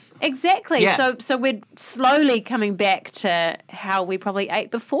 Agriculture. Exactly. Yeah. So we're slowly coming back to how we probably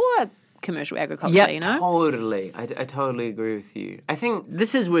ate before commercial agriculture, Yeah, you know? totally. I totally agree with you. I think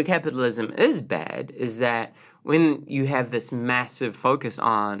this is where capitalism is bad, is that when you have this massive focus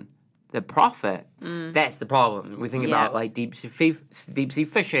on the profit, that's the problem. We think about like deep sea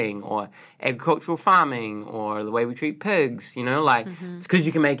fishing or agricultural farming or the way we treat pigs, you know, like it's because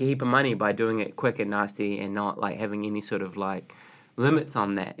you can make a heap of money by doing it quick and nasty and not like having any sort of like limits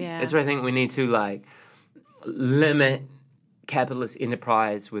on that. Yeah. That's where I think we need to like limit capitalist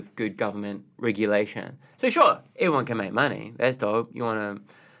enterprise with good government regulation. So sure, everyone can make money. That's dope. You want to,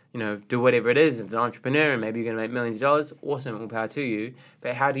 you know, do whatever it is. As an entrepreneur, and maybe you're going to make millions of dollars. Awesome, all power to you.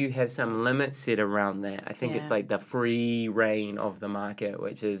 But how do you have some limits set around that? I think it's Yeah. like the free reign of the market,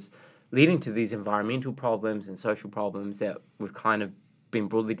 which is leading to these environmental problems and social problems that we've kind of been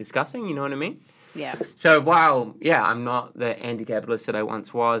broadly discussing. You know what I mean? Yeah. So while, I'm not the anti-capitalist that I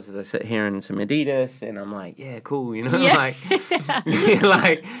once was, as I sit here in some Adidas, and I'm like, yeah, cool, you know, Yeah. like,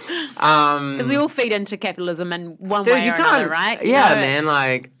 like, Because we all feed into capitalism in one dude, way you or can't, another, right? You yeah, know, man, it's-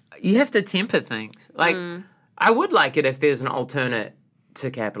 like, you have to temper things. Like, I would like it if there's an alternate to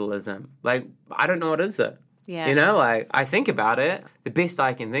capitalism. Like, I don't know what is it. Yeah. You know, like, I think about it. The best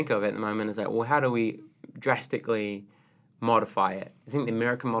I can think of at the moment is like, well, how do we drastically modify it? I think the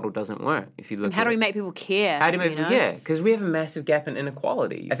American model doesn't work. If you look And how at do we it. make people care? How do you make know? people care? Because we have a massive gap in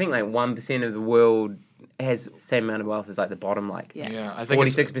inequality. I think like 1% of the world has the same amount of wealth as like the bottom like Yeah. Yeah, I think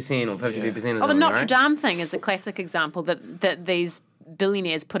it's 46% or 52% or Oh, the something, Notre right? Dame thing is a classic example that these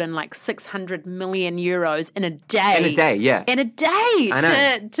billionaires put in like 600 million euros in a day. In a day, yeah. In a day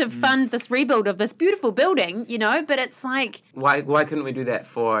I know. to fund this rebuild of this beautiful building, you know, but it's like, Why couldn't we do that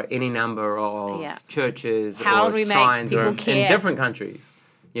for any number of Yeah. churches How or do we make shrines or people care? in different countries?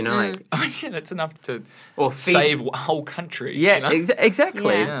 You know, like Oh, yeah, that's enough to or feed, save a whole country. Yeah, you know?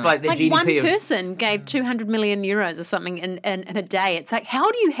 exactly. Yeah. It's like the like GDP one of person gave 200 million euros or something in a day. It's like, how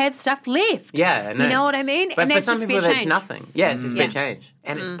do you have stuff left? yeah, I know. You know what I mean? But and for that's some just people, spare that's change. nothing. Yeah, it's just Yeah. spare change,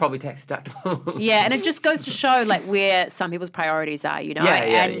 and it's probably tax deductible. Yeah, and it just goes to show like where some people's priorities are, you know, Yeah,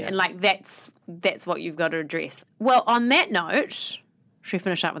 yeah, and, yeah. and like that's what you've got to address. Well, on that note, should we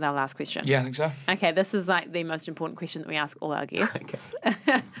finish up with our last question? Yeah, I think so. Okay, this is like the most important question that we ask all our guests.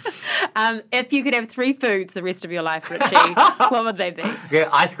 If you could have 3 foods the rest of your life, Richie, what would they be? Yeah,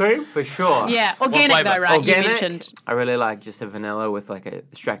 ice cream for sure. Yeah, organic flavour? though, right? Organic. You mentioned I really like just a vanilla with like a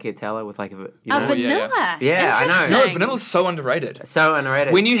stracciatella with like a, you a know, vanilla. Yeah, I know. No, Interesting. vanilla's so underrated. so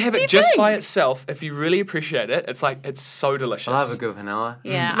underrated. When you have you it just think? by itself, if you really appreciate it, it's so delicious. I love a good vanilla.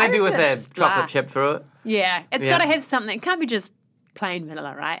 Yeah, I Maybe with reckon a it's just chocolate blah. chip through it. Yeah, it's Yeah. got to have something. It can't be just plain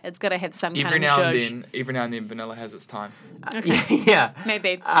vanilla, right? It's got to have some Every kind now of and zhuzh. then, vanilla has its time. Yeah.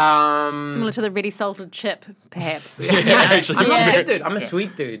 Maybe. Similar. Similar to the ready salted chip, perhaps. Yeah, actually. I'm not Yeah. a chip dude. I'm a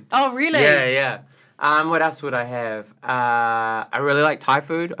sweet dude. Oh, really? Yeah. What else would I have? I really like Thai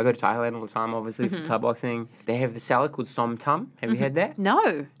food. I go to Thailand all the time, obviously, Mm-hmm. for Thai boxing. They have the salad called som tam. Have you had that?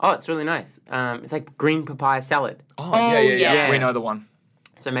 No. Oh, it's really nice. It's like green papaya salad. Oh, Oh, yeah. yeah. We know the one.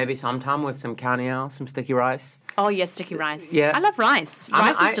 So maybe som tam with some carnial, some sticky rice. Oh, yeah, sticky rice. Yeah. I love rice.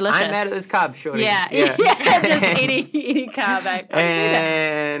 Rice is delicious. I'm mad at those carbs, shorty. Yeah, just any carb, babe. I can see that.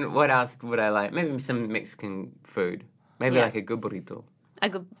 And what else would I like? Maybe some Mexican food. Maybe Yeah. like a good burrito. A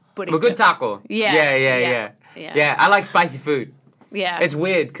good burrito. A good taco. Yeah. Yeah. Yeah. Yeah, I like spicy food. Yeah. It's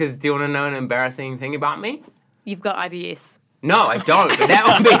weird because do you want to know an embarrassing thing about me? You've got IBS. No, I don't. But that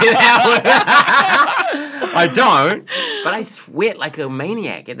would be that. I don't. But I sweat like a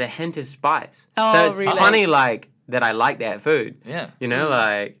maniac at the hint of spice. Oh, so it's really? funny, like that. I like that food. Yeah. You know,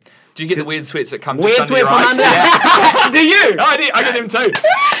 like Do you get the weird sweats that come weird just under sweat your from eyes? under. Yeah. Do you? I get them too.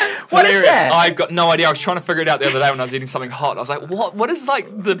 What is Hilarious. that? I've got no idea. I was trying to figure it out the other day when I was eating something hot. I was like, what is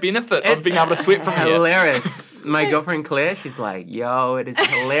like the benefit of being able to sweat from here? Hilarious. My girlfriend Claire, she's like, yo, it is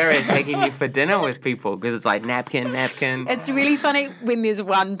hilarious taking you for dinner with people because it's like napkin. It's really funny when there's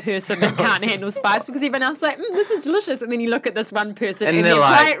one person that can't handle spice because everyone else is like, this is delicious. And then you look at this one person and they're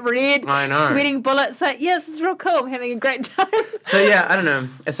like, bright red, I know. sweating bullets. Like, yeah, this is real cool. I'm having a great time. So yeah, I don't know.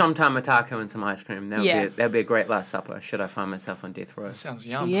 Sometime a taco and some ice cream. That'd Yeah. be a great last supper. Should I find myself on death row? Sounds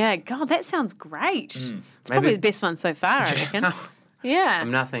yum. Yeah, God, that sounds great. It's probably the best one so far, I reckon. Yeah. I'm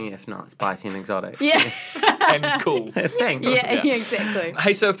nothing if not spicy and exotic. Yeah. And cool. Thanks. yeah, exactly.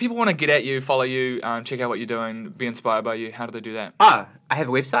 Hey, so if people want to get at you, follow you, check out what you're doing, be inspired by you, how do they do that? Oh, I have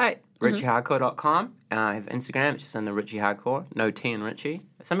a website, richiehardcore.com. I have Instagram, it's just under Richie Hardcore. No T in Richie.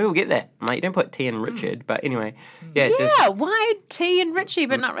 Some people get that. I'm like, you don't put T in Richard, but anyway. Yeah, it's just, Why T and Richie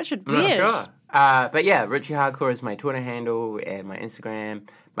but not Richard? I'm not Weird. sure. But yeah, Richie Hardcore is my Twitter handle and my Instagram,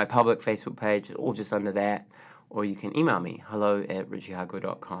 my public Facebook page, it's all just under that. Or you can email me,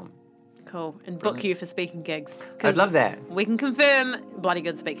 hello@richiehardcore.com. Cool. And book you for speaking gigs. 'Cause I'd love that. We can confirm bloody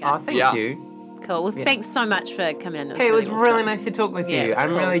good speaker. Oh, thank Yeah. you. Cool. Well, thanks so much for coming in. Hey, it was really awesome. nice to talk with Yeah, you. it's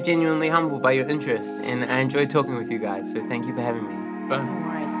I'm cool. really genuinely humbled by your interest, and I enjoyed talking with you guys, so thank you for having me. Boom. No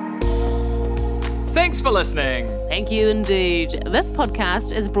worries. Thanks for listening. Thank you indeed. This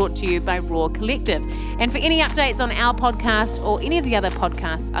podcast is brought to you by Raw Collective. And for any updates on our podcast or any of the other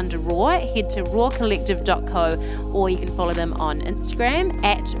podcasts under Raw, head to rawcollective.co or you can follow them on Instagram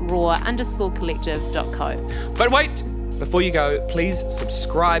at raw_collective.co. But wait, before you go, please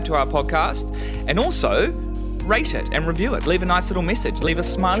subscribe to our podcast and also rate it and review it. Leave a nice little message. Leave a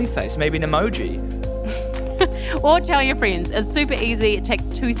smiley face, maybe an emoji. Or tell your friends. It's super easy. It takes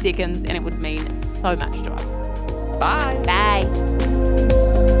 2 seconds and it would mean so much to us. Bye. Bye.